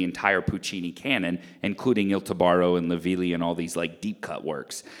through the entire Puccini canon, including Il Tabarro and Lavilli and all these like deep cut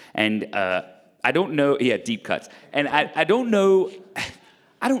works. And I don't know, deep cuts. And I don't know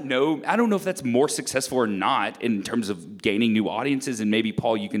if that's more successful or not in terms of gaining new audiences. And maybe,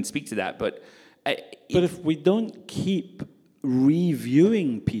 Paul, you can speak to that. But if we don't keep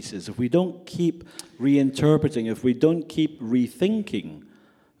reviewing pieces, if we don't keep reinterpreting, if we don't keep rethinking,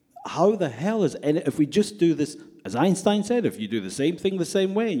 how the hell is, and if we just do this, as Einstein said, if you do the same thing the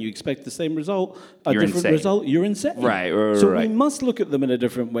same way and you expect the same result, result, you're insane. Right. So we must look at them in a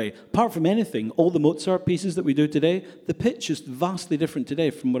different way. Apart from anything, all the Mozart pieces that we do today, the pitch is vastly different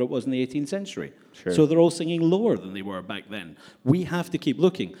today from what it was in the 18th century. Sure. So they're all singing lower than they were back then. We have to keep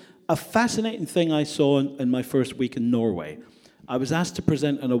looking. A fascinating thing I saw in my first week in Norway, I was asked to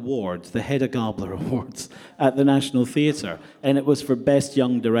present an award, the Hedda Gabler Awards, at the National Theatre, and it was for Best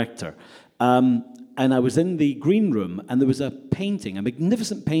Young Director. And I was in the green room, and there was a painting, a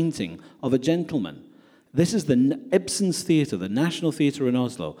magnificent painting of a gentleman. This is the Ibsen's Theatre, the National Theatre in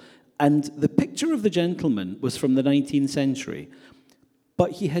Oslo. And the picture of the gentleman was from the 19th century,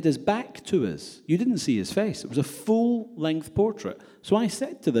 but he had his back to us. You didn't see his face. It was a full-length portrait. So I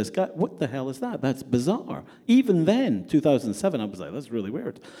said to this guy, what the hell is that? That's bizarre. Even then, 2007, I was like, that's really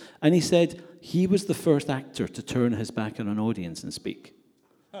weird. And he said he was the first actor to turn his back on an audience and speak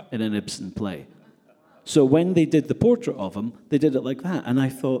in an Ibsen play. So when they did the portrait of him, they did it like that. And I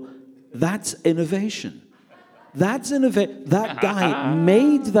thought, that's innovation. That guy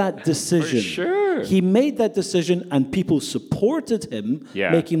made that decision. For sure. He made that decision, and people supported him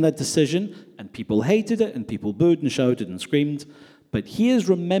making that decision, and people hated it, and people booed and shouted and screamed. But he is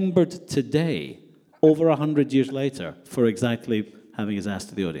remembered today, over 100 years later, for exactly having his ass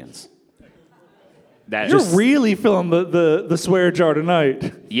to the audience. You're really filling the swear jar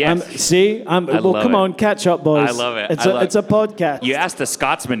tonight. Yes. Come on, catch up, boys. I love it. It's a podcast. You asked a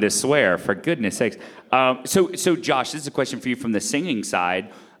Scotsman to swear, for goodness sakes. So Josh, this is a question for you from the singing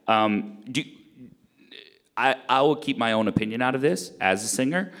side. I will keep my own opinion out of this as a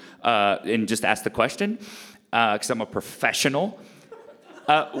singer and just ask the question because I'm a professional.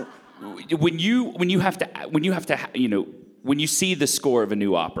 When you see the score of a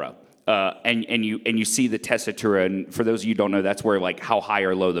new opera. And you see the tessitura, and for those of you who don't know, that's where like how high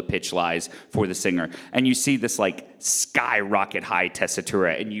or low the pitch lies for the singer. And you see this like skyrocket high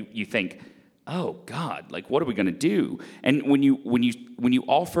tessitura, and you think, oh God, like what are we gonna do? And when you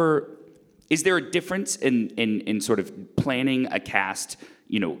offer, is there a difference in sort of planning a cast,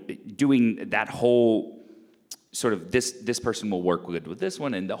 doing that whole sort of this person will work good with this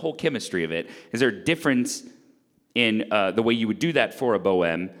one and the whole chemistry of it? Is there a difference in the way you would do that for a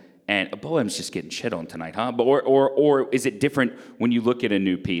Bohème? And a Bohème's just getting shit on tonight, huh? But or is it different when you look at a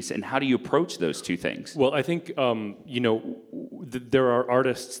new piece? And how do you approach those two things? Well, I think there are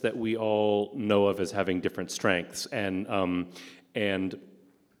artists that we all know of as having different strengths, and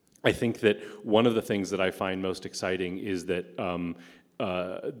I think that one of the things that I find most exciting is that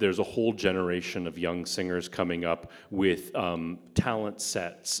there's a whole generation of young singers coming up with talent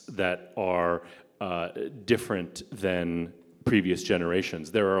sets that are different than previous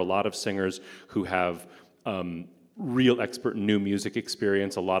generations. There are a lot of singers who have real expert new music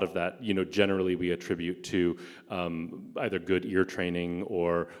experience. A lot of that, generally we attribute to either good ear training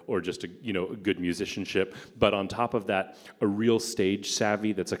or just a good musicianship. But on top of that, a real stage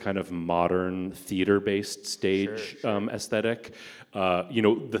savvy that's a kind of modern theater-based stage aesthetic.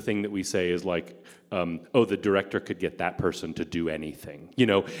 The thing that we say is like, the director could get that person to do anything,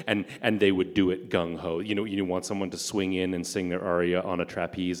 and they would do it gung-ho. You want someone to swing in and sing their aria on a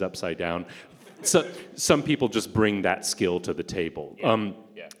trapeze upside down. So some people just bring that skill to the table.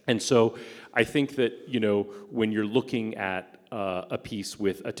 And so I think that, when you're looking at a piece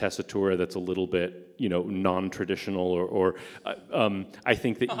with a tessitura that's a little bit, non-traditional, or I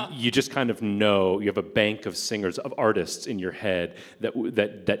think that you just kind of know you have a bank of singers, of artists in your head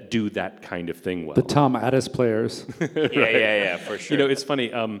that do that kind of thing well. The Tom Addis players. Yeah, for sure. It's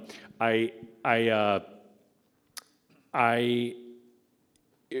funny. I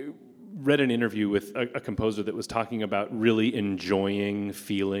read an interview with a composer that was talking about really enjoying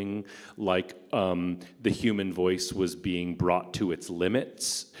feeling like the human voice was being brought to its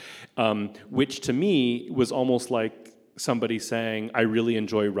limits, which to me was almost like somebody saying, I really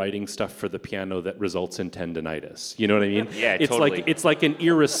enjoy writing stuff for the piano that results in tendinitis. You know what I mean? Yeah, it's totally. It's like an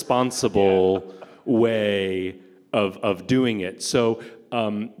irresponsible way of doing it. So,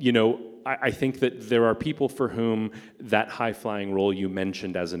 I think that there are people for whom that high-flying role you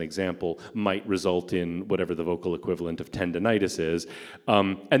mentioned as an example might result in whatever the vocal equivalent of tendinitis is.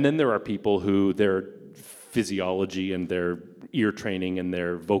 And then there are people who their physiology and their ear training and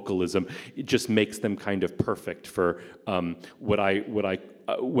their vocalism, it just makes them kind of perfect for when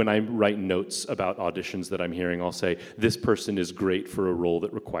I write notes about auditions that I'm hearing, I'll say, this person is great for a role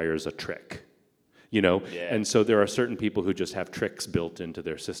that requires a trick. And so there are certain people who just have tricks built into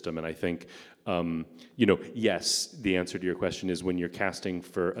their system, and I think, yes, the answer to your question is when you're casting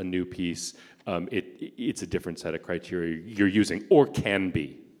for a new piece, it's a different set of criteria you're using, or can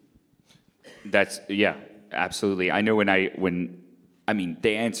be. Absolutely. I know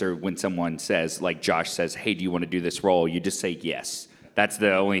the answer when someone says, like Josh says, hey, do you want to do this role? You just say yes. That's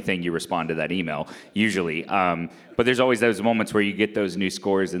the only thing you respond to that email, usually. But there's always those moments where you get those new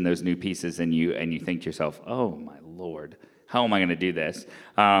scores and those new pieces, and you think to yourself, "Oh my Lord, how am I going to do this?"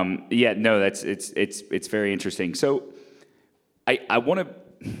 It's very interesting. So, I want to.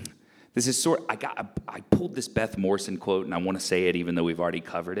 This is I pulled this Beth Morrison quote, and I want to say it, even though we've already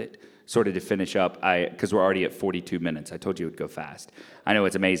covered it, sort of to finish up. Because we're already at 42 minutes. I told you it would go fast. I know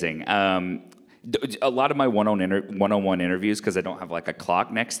it's amazing. A lot of my one-on-one interviews, because I don't have like a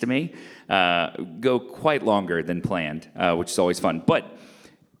clock next to me, go quite longer than planned, which is always fun. But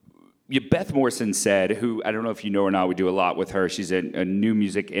Beth Morrison said, who I don't know if you know or not, we do a lot with her. She's a new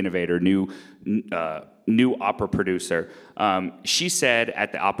music innovator, new opera producer. She said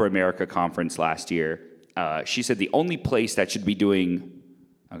at the Opera America conference last year, she said the only place that should be doing.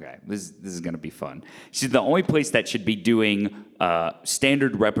 Okay, this is going to be fun. She's the only place that should be doing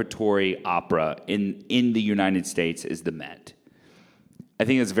standard repertory opera in the United States is the Met. I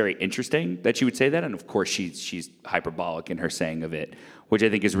think it's very interesting that she would say that, and of course she's hyperbolic in her saying of it, which I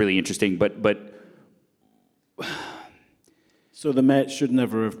think is really interesting. But so the Met should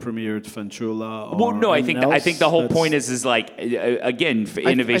never have premiered Fanciulla. Well, no, I think the whole point is like again, for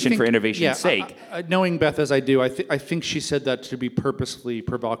innovation for innovation's sake. Knowing Beth as I do, I think she said that to be purposefully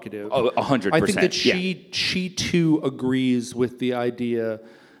provocative. Oh, 100%. I think that she too agrees with the idea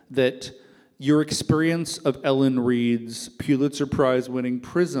that your experience of Ellen Reed's Pulitzer Prize-winning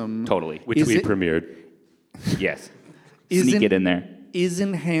Prism, which we premiered, yes, sneak it in there, is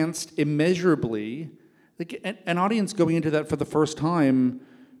enhanced immeasurably. Like an audience going into that for the first time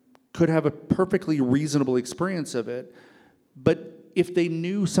could have a perfectly reasonable experience of it, but if they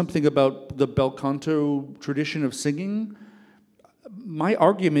knew something about the bel canto tradition of singing, my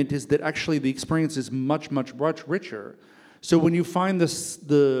argument is that actually the experience is much richer. So when you find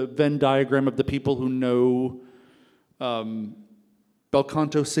the Venn diagram of the people who know bel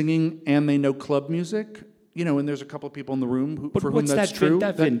canto singing and they know club music, and there's a couple of people in the room for whom that's true.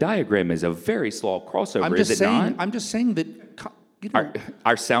 That Venn diagram is a very small crossover, is it not? I'm just saying that...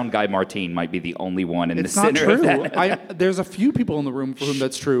 Our sound guy, Martin, might be the only one in the center It's not of true. that. There's a few people in the room for whom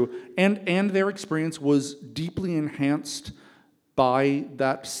that's true. And their experience was deeply enhanced by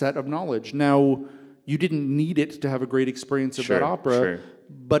that set of knowledge. Now, you didn't need it to have a great experience of that opera,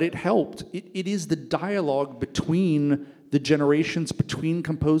 but it helped. It is the dialogue between the generations, between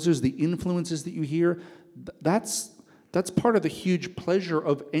composers, the influences that you hear. That's part of the huge pleasure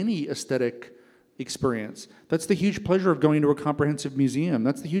of any aesthetic experience. That's the huge pleasure of going to a comprehensive museum.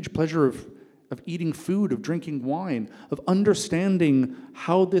 That's the huge pleasure of eating food, of drinking wine, of understanding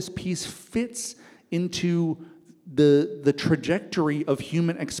how this piece fits into the trajectory of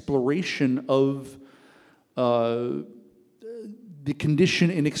human exploration of the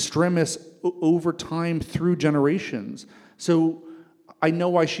condition in extremis over time through generations. So I know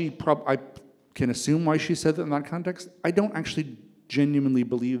why I can assume why she said that in that context. I don't actually genuinely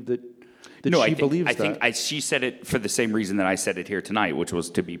believe that she believes that. I think she said it for the same reason that I said it here tonight, which was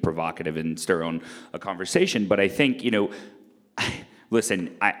to be provocative and stir on a conversation. But I think,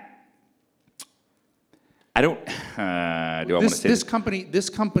 listen, I don't. Do I want to say this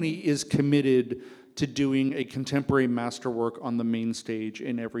company is committed to doing a contemporary masterwork on the main stage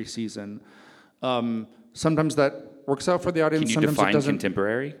in every season. Sometimes that works out for the audience. Can you sometimes define it doesn't.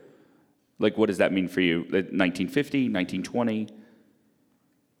 contemporary? Like, what does that mean for you? 1950, 1920?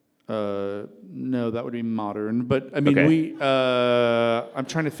 No, that would be modern. But I mean, Okay. I'm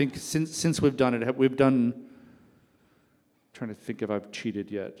trying to think. Since we've done it, we've done. Trying to think if I've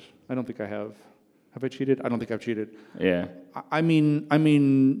cheated yet. I don't think I have. Have I cheated? I don't think I've cheated. Yeah. I mean,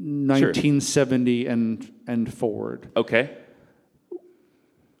 1970 and forward. Okay.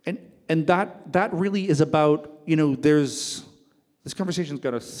 And that really is about, you know, this conversation's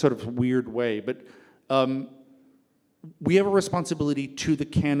got a sort of weird way, but we have a responsibility to the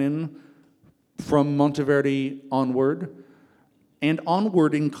canon from Monteverdi onward, and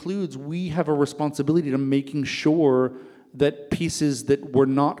onward includes we have a responsibility to making sure that pieces that were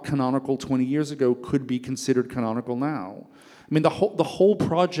not canonical 20 years ago could be considered canonical now. I mean, the whole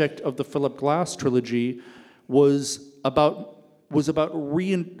project of the Philip Glass trilogy was about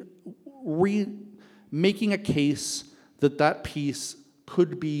making a case that piece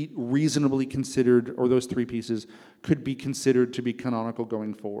could be reasonably considered, or those three pieces could be considered to be canonical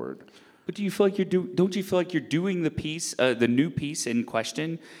going forward. But do you feel like don't you feel like you're doing the piece, the new piece in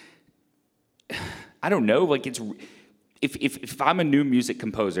question? I don't know. Like if I'm a new music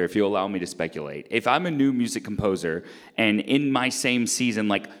composer, if you allow me to speculate, if I'm a new music composer and in my same season,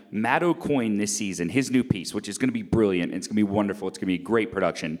 like Matt O'Coin this season, his new piece, which is going to be brilliant, it's going to be wonderful, it's going to be a great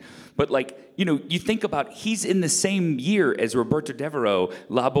production. But like, you know, you think about, he's in the same year as Roberto Devereux,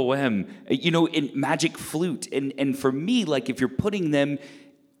 La Boheme, you know, in Magic Flute. And for me, like if you're putting them,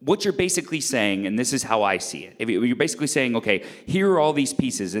 what you're basically saying, and this is how I see it, you're basically saying, okay, here are all these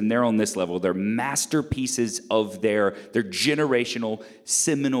pieces, and they're on this level. They're masterpieces of they're generational,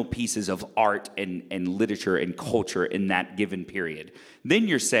 seminal pieces of art and literature and culture in that given period. Then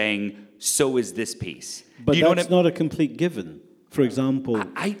you're saying, so is this piece. But you know that's not a complete given. For example,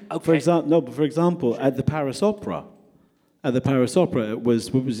 okay. for example, at the Paris Opera, it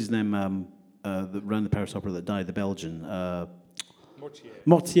was, what was his name, that ran the Paris Opera that died, the Belgian.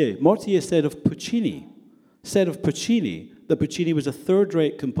 Mortier said of Puccini that Puccini was a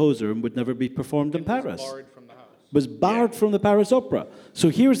third-rate composer and would never be performed in Paris. Was barred from the Paris Opera. So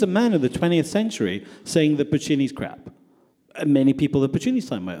here's a man in the 20th century saying that Puccini's crap. And many people at Puccini's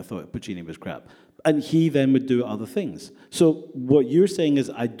time might have thought Puccini was crap. And he then would do other things. So what you're saying is,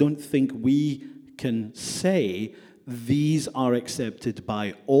 I don't think we can say these are accepted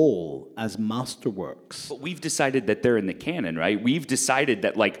by all as masterworks. But we've decided that they're in the canon, right? We've decided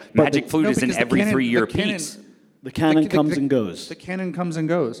that, like, Magic Flute is an every 3-year piece. The canon comes and goes. The canon comes and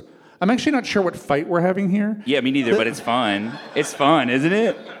goes. I'm actually not sure what fight we're having here. Yeah, me neither, but it's fun. It's fun, isn't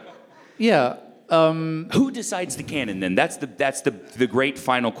it? Yeah. Who decides the canon then? That's the great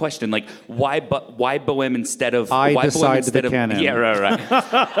final question. Like, why Bohème instead of I why decide Bohème instead the of canon. Yeah,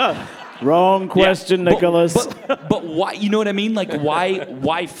 right. Wrong question, Yeah. Nicholas. But why? You know what I mean? Like,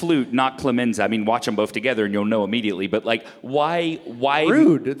 why flute, not Clemenza? I mean, watch them both together and you'll know immediately. But like, why?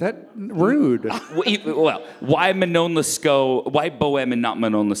 Rude. Well, why Manon Lescaut? Why Bohème and not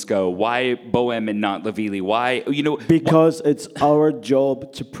Manon Lescaut? Why Bohème and not Laville? Why? You know? Because it's our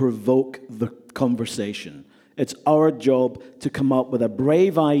job to provoke the conversation. It's our job to come up with a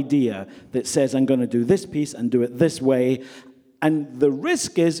brave idea that says, I'm going to do this piece and do it this way. And the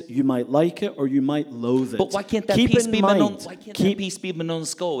risk is you might like it or you might loathe it. But why can't that Keep piece in be mind, Manon? Why can't that piece be Manon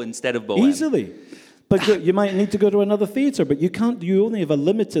Lescaut instead of Bohème? Easily. But you might need to go to another theatre, but you can't. You only have a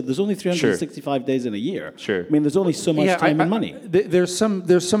limited. There's only 365 days in a year. Sure. I mean, there's only so much time and money. There's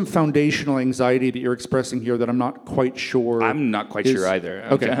some foundational anxiety that you're expressing here that I'm not quite sure. I'm not quite sure either.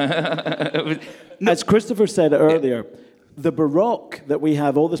 Okay. As Christopher said earlier, the Baroque that we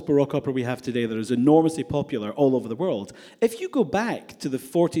have, all this Baroque opera we have today that is enormously popular all over the world, if you go back to the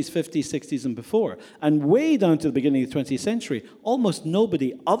 40s, 50s, 60s and before, and way down to the beginning of the 20th century, almost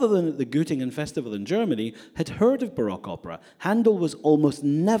nobody, other than at the Göttingen Festival in Germany, had heard of Baroque opera. Handel was almost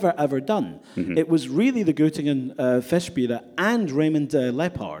never, ever done. Mm-hmm. It was really the Göttingen Festspiele and Raymond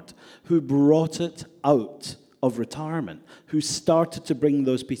Leppard who brought it out of retirement, who started to bring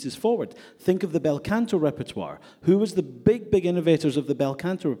those pieces forward. Think of the bel canto repertoire. Who was the big innovators of the bel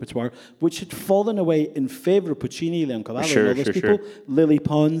canto repertoire, which had fallen away in favor of Puccini, Leoncavallo, and all those people. Lily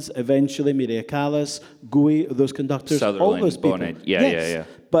Pons, eventually Mireia Callas, Gui, those conductors, Sutherland, all those people. Bonnet. Yeah.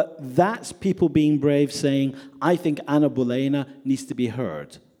 But that's people being brave, saying, I think Anna Bolena needs to be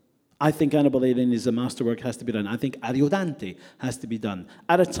heard. I think Anna Boleni's masterwork has to be done. I think Ariodante has to be done.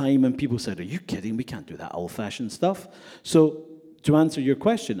 At a time when people said, are you kidding? We can't do that old-fashioned stuff. So to answer your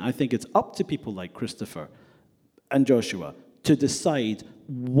question, I think it's up to people like Christopher and Joshua to decide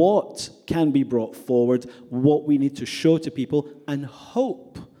what can be brought forward, what we need to show to people, and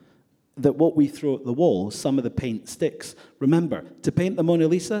hope that what we throw at the wall, some of the paint sticks. Remember, to paint the Mona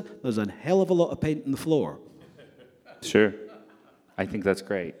Lisa, there's a hell of a lot of paint on the floor. Sure. I think that's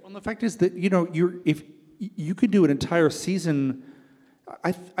great. Well, the fact is that, if you could do an entire season,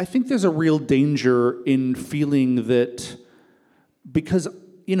 I think there's a real danger in feeling that because,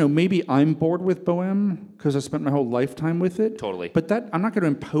 maybe I'm bored with Bohème because I spent my whole lifetime with it. Totally. But that I'm not going to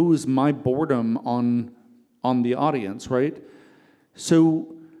impose my boredom on the audience, right?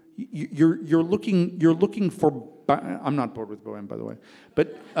 So you're looking for. I'm not bored with Bohème, by the way,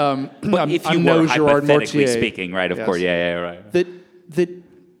 but if you no were Gerard hypothetically Mortier. speaking, right? Of Yes. course, yeah, right. That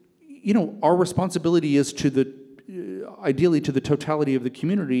our responsibility is to ideally to the totality of the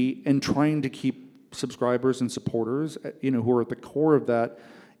community and trying to keep subscribers and supporters, who are at the core of that,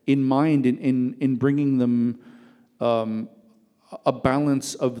 in mind in bringing them a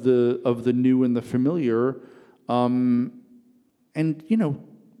balance of the new and the familiar, and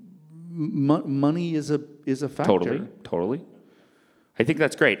money is a factor. Totally. I think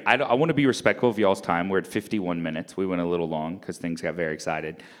that's great. I want to be respectful of y'all's time. We're at 51 minutes. We went a little long because things got very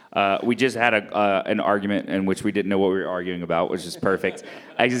excited. We just had an argument in which we didn't know what we were arguing about, which is perfect.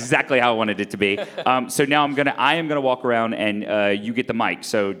 Exactly how I wanted it to be. So now I am gonna walk around and you get the mic.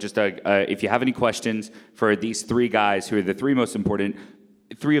 So just if you have any questions for these three guys who are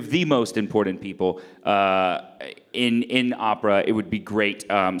three of the most important people in opera, it would be great.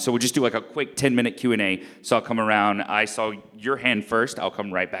 So we'll just do like a quick 10-minute Q&A. So I'll come around. I saw your hand first. I'll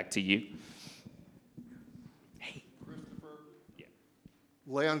come right back to you. Hey, Christopher. Yeah.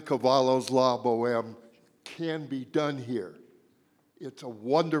 Leoncavallo's La Bohème can be done here. It's a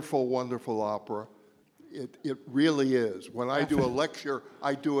wonderful, wonderful opera. It really is. When I do a lecture,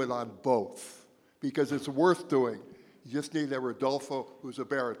 I do it on both because it's worth doing. You just need a Rodolfo who's a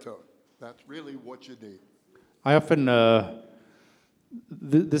baritone. That's really what you need. I often,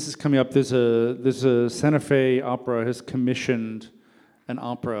 this is coming up, there's a Santa Fe opera has commissioned an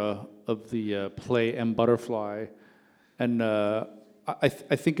opera of the play M. Butterfly. And I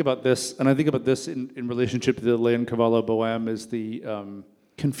think about this, and I think about this in relationship to the Leoncavallo Bohème is the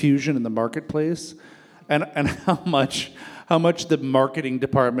confusion in the marketplace and how much the marketing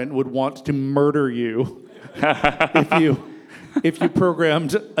department would want to murder you if you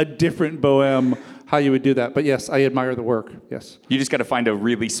programmed a different Bohème, how you would do that. But yes, I admire the work. Yes. You just got to find a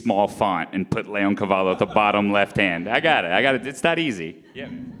really small font and put Leoncavallo at the bottom left hand. I got it. It's that easy. Yeah.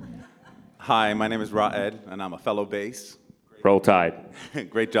 Hi, my name is Ra'ed, and I'm a fellow bass. Roll Tide.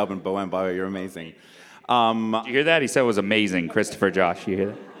 Great job in Bohème, by the way. You're amazing. Did you hear that? He said it was amazing. Christopher, Josh, you hear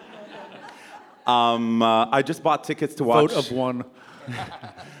that? I just bought tickets to watch... Vote of one.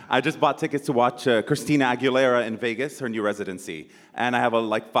 I just bought tickets to watch Christina Aguilera in Vegas, her new residency. And I have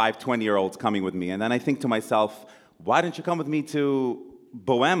 5 20-year-olds coming with me. And then I think to myself, why didn't you come with me to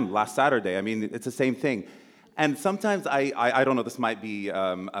Bohème last Saturday? I mean, it's the same thing. And sometimes I don't know, this might be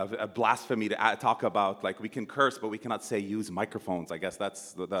a blasphemy to talk about, we can curse, but we cannot say use microphones. I guess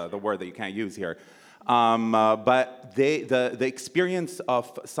that's the word that you can't use here. But the experience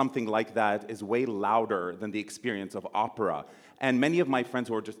of something like that is way louder than the experience of opera. And many of my friends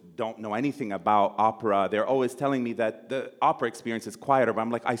who just don't know anything about opera, they're always telling me that the opera experience is quieter. But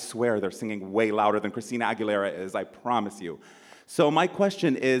I'm like, I swear they're singing way louder than Christina Aguilera is, I promise you. So my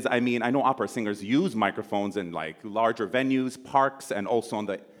question is, I know opera singers use microphones in larger venues, parks, and also on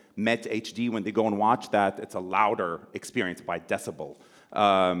the Met HD when they go and watch that, it's a louder experience by decibel.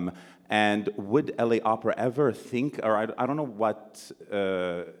 And would LA Opera ever think, or I don't know what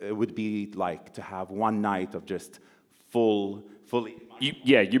it would be like to have one night of just fully.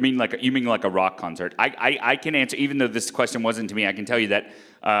 You mean like a rock concert? I can answer, even though this question wasn't to me. I can tell you that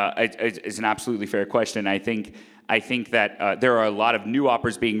it's an absolutely fair question. I think that there are a lot of new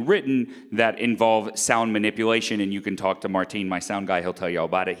operas being written that involve sound manipulation, and you can talk to Martin, my sound guy. He'll tell you all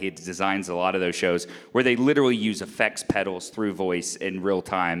about it. He designs a lot of those shows where they literally use effects pedals through voice in real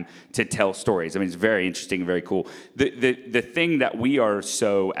time to tell stories. I mean, it's very interesting and very cool. The thing that we are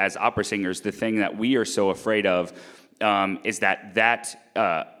so, as opera singers, the thing that we are so afraid of is that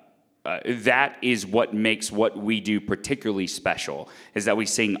is what makes what we do particularly special, is that we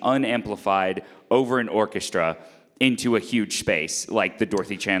sing unamplified over an orchestra into a huge space like the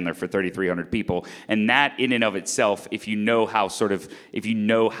Dorothy Chandler for 3,300 people. And that in and of itself, if you know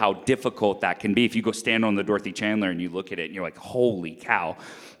how difficult that can be, if you go stand on the Dorothy Chandler and you look at it and you're like, holy cow,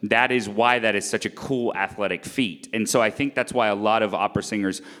 that is why that is such a cool athletic feat. And so I think that's why a lot of opera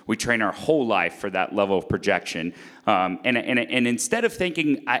singers, we train our whole life for that level of projection. And instead of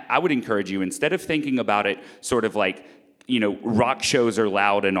thinking, I would encourage you, instead of thinking about it sort of like rock shows are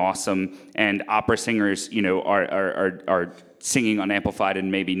loud and awesome, and opera singers, are singing unamplified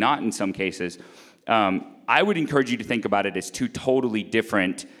and maybe not in some cases. I would encourage you to think about it as two totally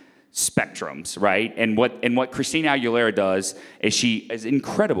different spectrums, right? And what Christina Aguilera does is she is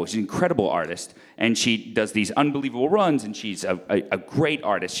incredible. She's an incredible artist, and she does these unbelievable runs, and she's a great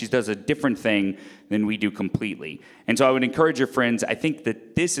artist. She does a different thing than we do completely. And so I would encourage your friends, I think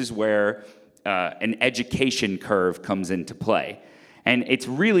that this is where an education curve comes into play. And it's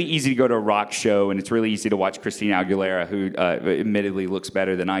really easy to go to a rock show, and it's really easy to watch Christina Aguilera, who admittedly looks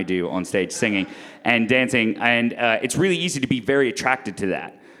better than I do on stage singing and dancing. And it's really easy to be very attracted to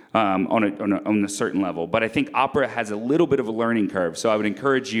that. On a certain level. But I think opera has a little bit of a learning curve. So I would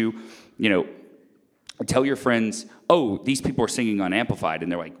encourage you, tell your friends, oh, these people are singing unamplified.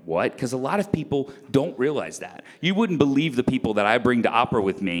 And they're like, what? Because a lot of people don't realize that. You wouldn't believe the people that I bring to opera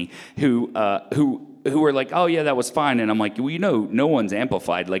with me who are like, oh, yeah, that was fine. And I'm like, well, no one's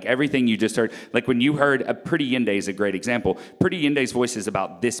amplified. Like, everything you just heard, like when you heard, Pretty Yende is a great example. Pretty Yende's voice is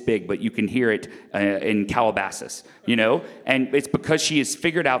about this big, but you can hear it in Calabasas, And it's because she has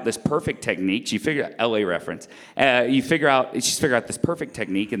figured out this perfect technique. She figured out, LA reference. She's figured out this perfect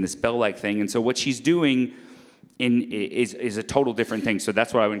technique and this bell-like thing. And so what she's doing is a total different thing. So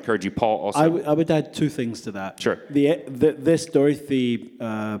that's what I would encourage you, Paul, also. I would add two things to that. Sure. This Dorothy...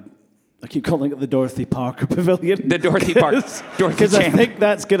 I keep calling it the Dorothy Parker Pavilion. The Dorothy Parker. Because I think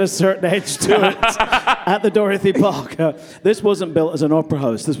that's got a certain edge to it at the Dorothy Parker. This wasn't built as an opera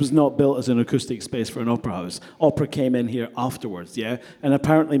house. This was not built as an acoustic space for an opera house. Opera came in here afterwards, yeah? And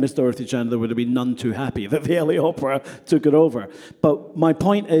apparently Miss Dorothy Chandler would have been none too happy that the LA Opera took it over. But my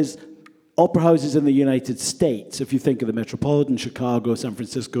point is, opera houses in the United States, if you think of the Metropolitan, Chicago, San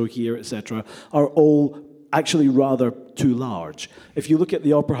Francisco here, etc., are all actually rather too large. If you look at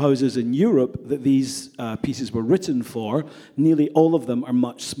the opera houses in Europe that these pieces were written for, nearly all of them are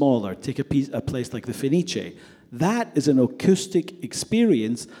much smaller. Take a place like the Fenice. That is an acoustic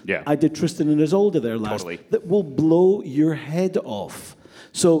experience. Yeah. I did Tristan and Isolde there last. Totally. That will blow your head off.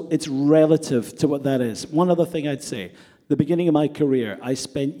 So it's relative to what that is. One other thing I'd say. The beginning of my career, I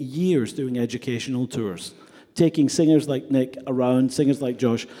spent years doing educational tours, taking singers like Nick around, singers like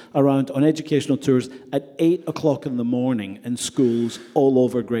Josh around on educational tours at 8 o'clock in the morning in schools all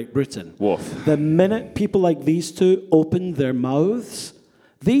over Great Britain. Woof. The minute people like these two opened their mouths,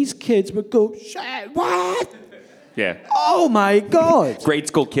 these kids would go, shit, what? Yeah. Oh my God. Grade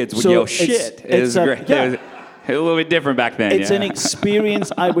school kids would So yell it's- shit. it's a- Great. yeah. It was a little bit different back then. It's yeah. an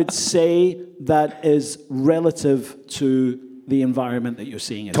experience, I would say, that is relative to the environment that you're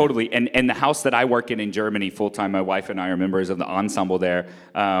seeing it in. Totally. And the house that I work in Germany full-time, my wife and I are members of the ensemble there.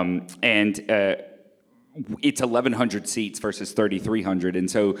 It's 1,100 seats versus 3,300. And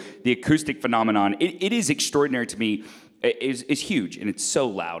so the acoustic phenomenon, it is extraordinary to me. Is huge, and it's so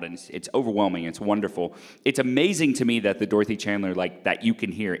loud, and it's overwhelming, and it's wonderful. It's amazing to me that the Dorothy Chandler, like, that you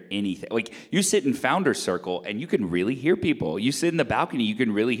can hear anything. Like, you sit in Founder's Circle, and you can really hear people. You sit in the balcony, you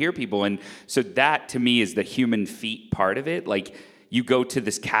can really hear people. And so that, to me, is the human feet part of it. Like, you go to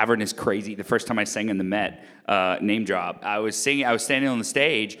this cavernous crazy. The first time I sang in the Met, name drop, I was standing on the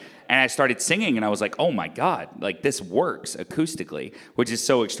stage, and I started singing, and I was like, oh my God, like, this works acoustically, which is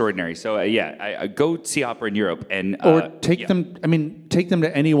so extraordinary. So I go see opera in Europe, and Or take them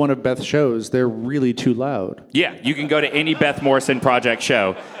to any one of Beth's shows. They're really too loud. Yeah, you can go to any Beth Morrison Project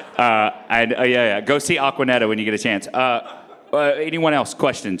show, and go see Aquanetta when you get a chance. Anyone else?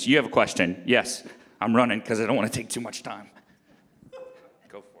 Questions? You have a question? Yes, I'm running because I don't want to take too much time.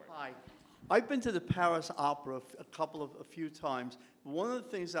 Go for it. Hi. I've been to the Paris Opera a few times. One of the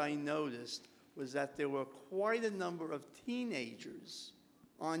things I noticed was that there were quite a number of teenagers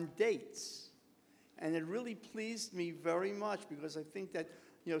on dates. And it really pleased me very much because I think that,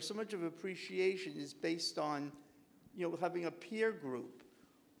 so much of appreciation is based on, having a peer group.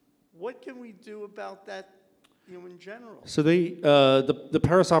 What can we do about that, in general? So the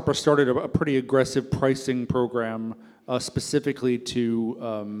Paris Opera started a pretty aggressive pricing program specifically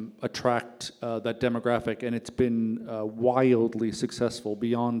to attract that demographic, and it's been wildly successful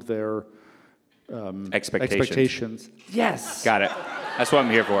beyond their expectations. Yes, Got it. That's what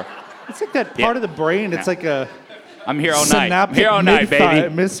I'm here for. it's like that part of the brain. It's like a I'm here all night. I'm synaptic here all night,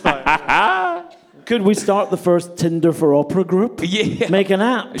 baby. misfire. Could we start the first Tinder for Opera group? Yeah. Make an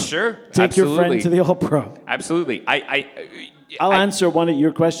app. Sure. Take your friend to the opera. Absolutely. I'll answer one of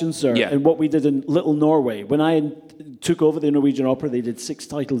your questions, sir. Yeah. And what we did in Little Norway. When I took over the Norwegian Opera, they did 6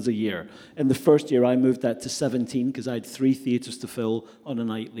 titles a year. In the first year, I moved that to 17 because I had 3 theatres to fill on a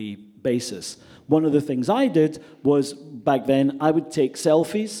nightly basis. One of the things I did was, back then, I would take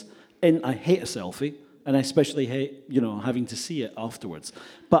selfies. And I hate a selfie. and I especially hate, having to see it afterwards.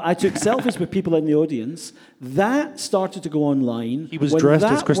 But I took selfies with people in the audience. That started to go online. He was dressed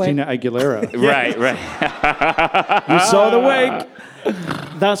as Christina Aguilera. Right. You saw the wig.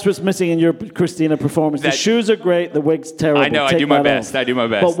 That's what's missing in your Christina performance. The shoes are great. The wig's terrible. I know. I do my best.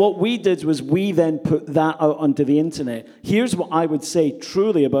 But what we did was we then put that out onto the internet. Here's what I would say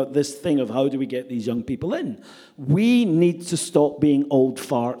truly about this thing of how do we get these young people in. We need to stop being old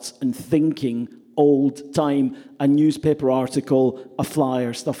farts and thinking old time, a newspaper article, a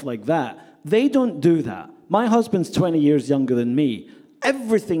flyer, stuff like that. They don't do that. My husband's 20 years younger than me.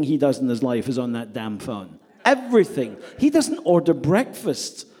 Everything he does in his life is on that damn phone. Everything. He doesn't order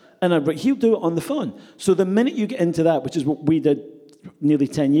breakfast, but he'll do it on the phone. So the minute you get into that, which is what we did nearly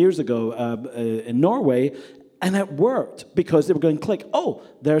 10 years ago in Norway, and it worked because they were going, click, oh,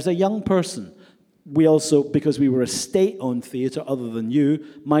 there's a young person. We also, because we were a state-owned theatre other than you,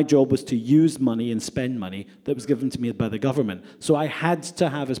 my job was to use money and spend money that was given to me by the government. So I had to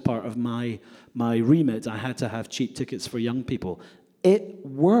have, as part of my remit, I had to have cheap tickets for young people. It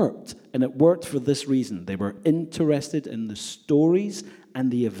worked, and it worked for this reason. They were interested in the stories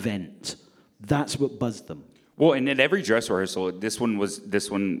and the event. That's what buzzed them. Well, and at every dress rehearsal, this one was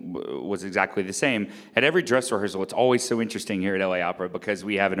exactly the same. At every dress rehearsal, it's always so interesting here at LA Opera because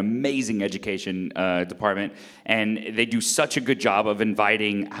we have an amazing education department, and they do such a good job of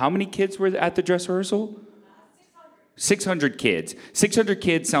inviting. How many kids were at the dress rehearsal? 600 kids. 600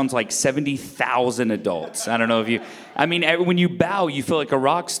 kids sounds like 70,000 adults. I don't know if you... I mean, when you bow, you feel like a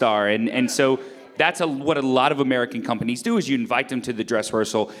rock star. And so that's what a lot of American companies do is you invite them to the dress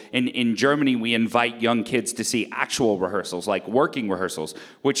rehearsal. In Germany, we invite young kids to see actual rehearsals, like working rehearsals,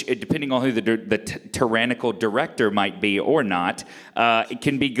 which, depending on who the tyrannical director might be or not, it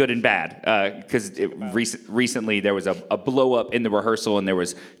can be good and bad. Because recently there was a blow up in the rehearsal and there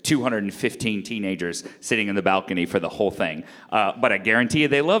was 215 teenagers sitting in the balcony for the whole thing. But I guarantee you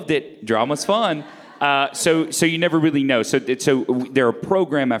they loved it. Drama's fun. So you never really know. So there are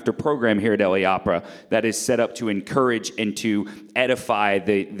program after program here at LA Opera that is set up to encourage and to edify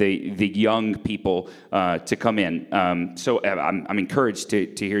the young people to come in. So I'm encouraged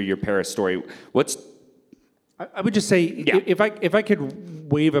to hear your Paris story. I would just say if I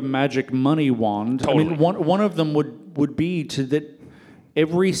could wave a magic money wand, totally. I mean one of them would be that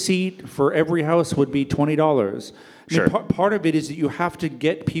every seat for every house would be $20. Sure. I mean, part of it is that you have to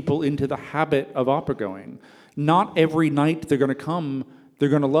get people into the habit of opera going. Not every night they're going to come, they're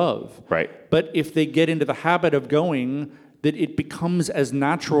going to love. Right. But if they get into the habit of going, that it becomes as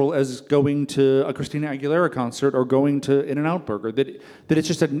natural as going to a Christina Aguilera concert or going to In-N-Out Burger. That it's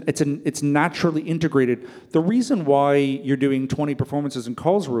just it's naturally integrated. The reason why you're doing 20 performances in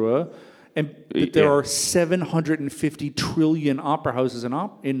Karlsruhe and there are 750 trillion opera houses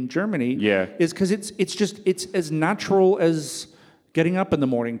in Germany. Is because it's as natural as getting up in the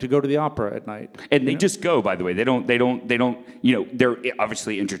morning to go to the opera at night. And they just go, by the way. They don't. They're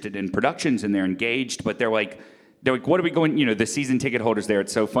obviously interested in productions and they're engaged, but they're like, what are we going? The season ticket holders there.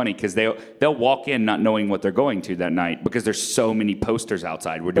 It's so funny because they'll walk in not knowing what they're going to that night because there's so many posters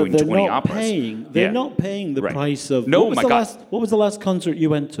outside. We're doing 20 operas. They're not paying the price of. No, what was the last concert you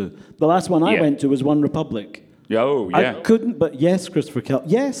went to? The last one I went to was One Republic. Oh yeah. I couldn't, but yes, Christopher Kell.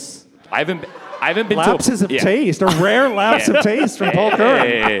 Yes. I haven't been lapses of taste. A rare lapse of taste from Paul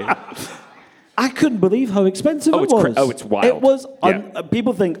Curran. I couldn't believe how expensive it was. It's wild. It was.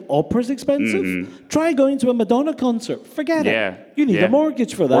 People think opera's expensive. Mm-hmm. Try going to a Madonna concert. Forget it. You need a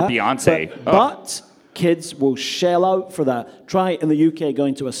mortgage for that. Or Beyonce. But kids will shell out for that. Try in the UK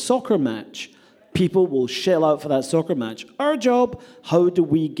going to a soccer match. People will shell out for that soccer match. Our job, how do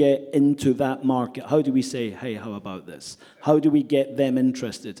we get into that market? How do we say, hey, how about this? How do we get them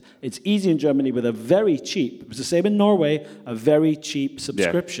interested? It's easy in Germany with a very cheap, it was the same in Norway, a very cheap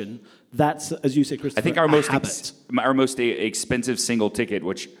subscription. That's, as you say, Christopher, I think our most expensive single ticket,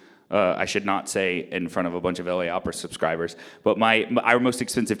 which I should not say in front of a bunch of LA Opera subscribers, but our most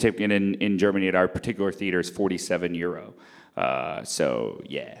expensive ticket in Germany at our particular theater is €47. So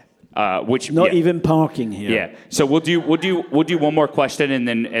yeah. Which not even parking here. Yeah. So we'll do one more question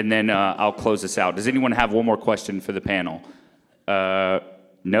and then I'll close this out. Does anyone have one more question for the panel?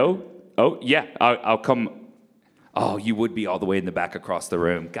 No? Oh yeah. I'll come. Oh, you would be all the way in the back across the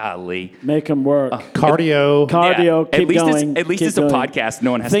room. Golly. Make them work. Cardio. Yeah. Keep going. At least it's a podcast.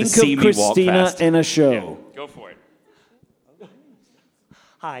 No one has to see me walk Think of fast. Christina in a show. Yeah. Go for it.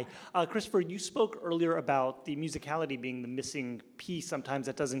 Hi. Christopher, you spoke earlier about the musicality being the missing piece sometimes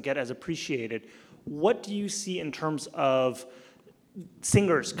that doesn't get as appreciated. What do you see in terms of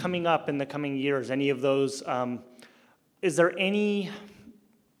singers coming up in the coming years? Any of those? Is there any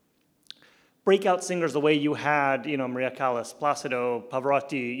breakout singers the way you had, Maria Callas, Placido,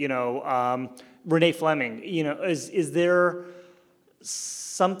 Pavarotti, Renee Fleming, is there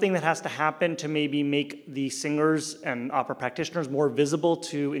something that has to happen to maybe make the singers and opera practitioners more visible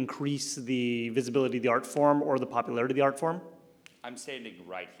to increase the visibility of the art form or the popularity of the art form? I'm standing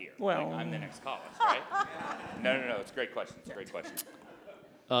right here. Well, I'm the next caller, right? No. It's a great question.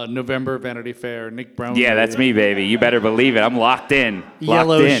 November, Vanity Fair, Nick Brown. Yeah, that's me, baby. You better believe it. I'm locked in.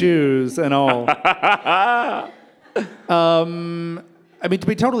 Yellow shoes and all. To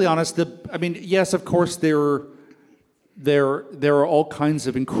be totally honest, yes, of course, there are all kinds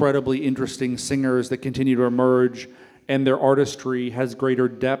of incredibly interesting singers that continue to emerge, and their artistry has greater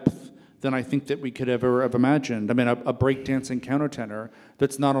depth than I think that we could ever have imagined. A breakdancing countertenor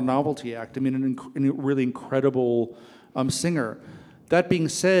that's not a novelty act. A really incredible singer. That being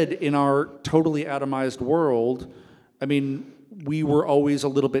said, in our totally atomized world, we were always a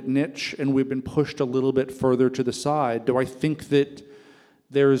little bit niche, and we've been pushed a little bit further to the side. Do I think that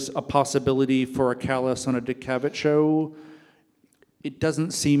there's a possibility for a Callas on a Dick Cavett show? It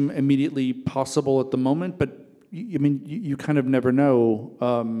doesn't seem immediately possible at the moment, but you kind of never know.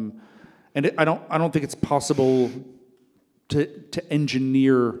 I don't think it's possible to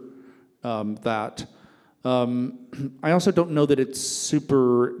engineer that. I also don't know that it's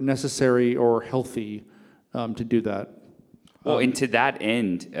super necessary or healthy to do that. Well, and to that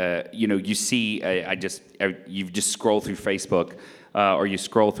end, you see, you've just scrolled through Facebook or you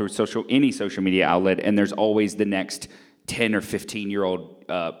scroll through any social media outlet, and there's always the next 10 or 15-year-old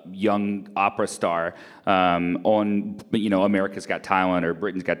young opera star on, America's Got Talent or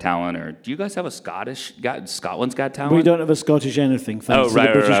Britain's Got Talent, or do you guys have a Scotland's Got Talent? We don't have a Scottish anything, thanks to the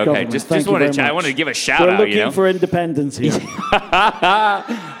right, British okay. government. Just Thank you wanted very I wanted to much. give a shout We're out. looking for independence here.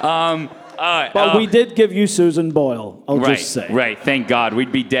 But we did give you Susan Boyle, I'll just say. Right, thank God.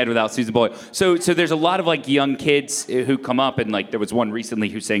 We'd be dead without Susan Boyle. So there's a lot of young kids who come up, and there was one recently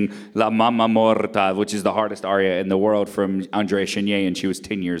who sang La Mamma Morta, which is the hardest aria in the world, from Andrea Chenier, and she was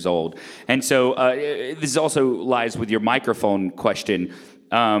 10 years old. And so this also lies with your microphone question.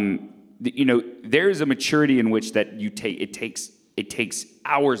 There is a maturity in which that it takes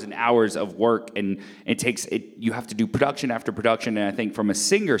hours and hours of work, and you have to do production after production. And I think from a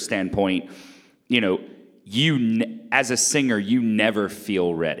singer standpoint, as a singer, you never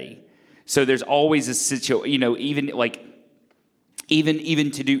feel ready. So there's always a situation,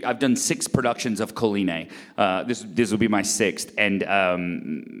 even to do, I've done 6 productions of Colline. This will be my 6th.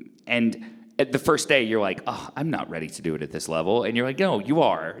 And at the first day, you're like, oh, I'm not ready to do it at this level. And you're like, no, you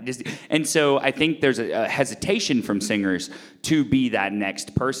are. And so I think there's a hesitation from singers to be that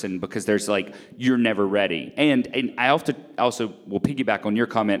next person, because there's you're never ready. And I also will piggyback on your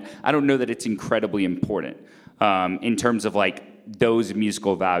comment. I don't know that it's incredibly important in terms of those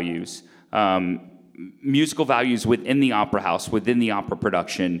musical values. Musical values within the opera house, within the opera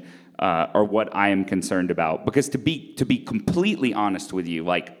production, are what I am concerned about. Because to be completely honest with you,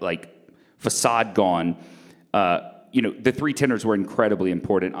 Facade gone, the 3 tenors were incredibly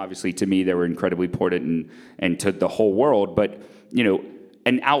important. Obviously, to me, they were incredibly important and to the whole world. But,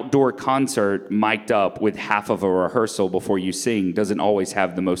 an outdoor concert mic'd up with half of a rehearsal before you sing doesn't always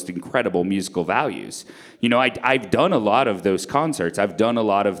have the most incredible musical values. I've done a lot of those concerts. I've done a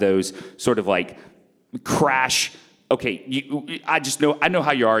lot of those sort of crash. Okay, I know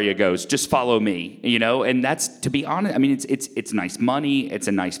how your aria goes. Just follow me, and that's, to be honest, it's nice money, it's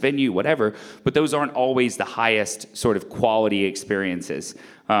a nice venue, whatever, but those aren't always the highest sort of quality experiences.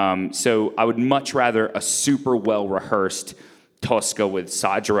 So I would much rather a super well-rehearsed Tosca with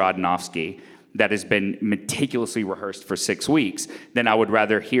Saja Radnowski that has been meticulously rehearsed for 6 weeks than I would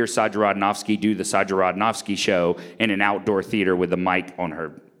rather hear Saja Radnowski do the Saja Radnowski show in an outdoor theater with a mic on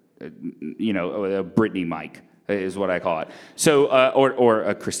her, a Britney mic. Is what I call it. So, or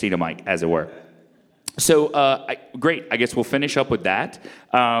a Christina mic, as it were. So, great. I guess we'll finish up with that.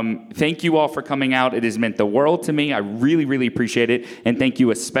 Thank you all for coming out. It has meant the world to me. I really, really appreciate it. And thank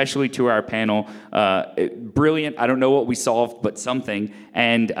you especially to our panel. Brilliant. I don't know what we solved, but something.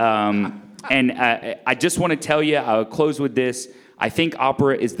 And I just want to tell you, I'll close with this. I think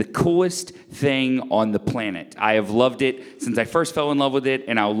opera is the coolest thing on the planet. I have loved it since I first fell in love with it,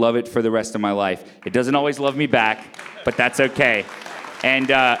 and I'll love it for the rest of my life. It doesn't always love me back, but that's okay.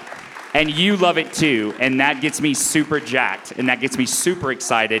 And you love it too, and that gets me super jacked, and that gets me super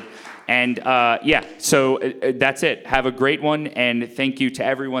excited. And so that's it. Have a great one, and thank you to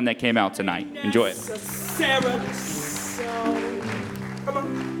everyone that came out tonight. Enjoy it.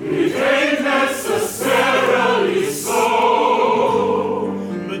 It ain't necessarily so.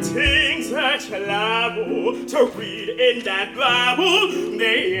 The things that you love liable to read in that Bible.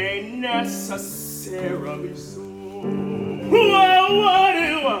 They ain't necessarily so. Well, what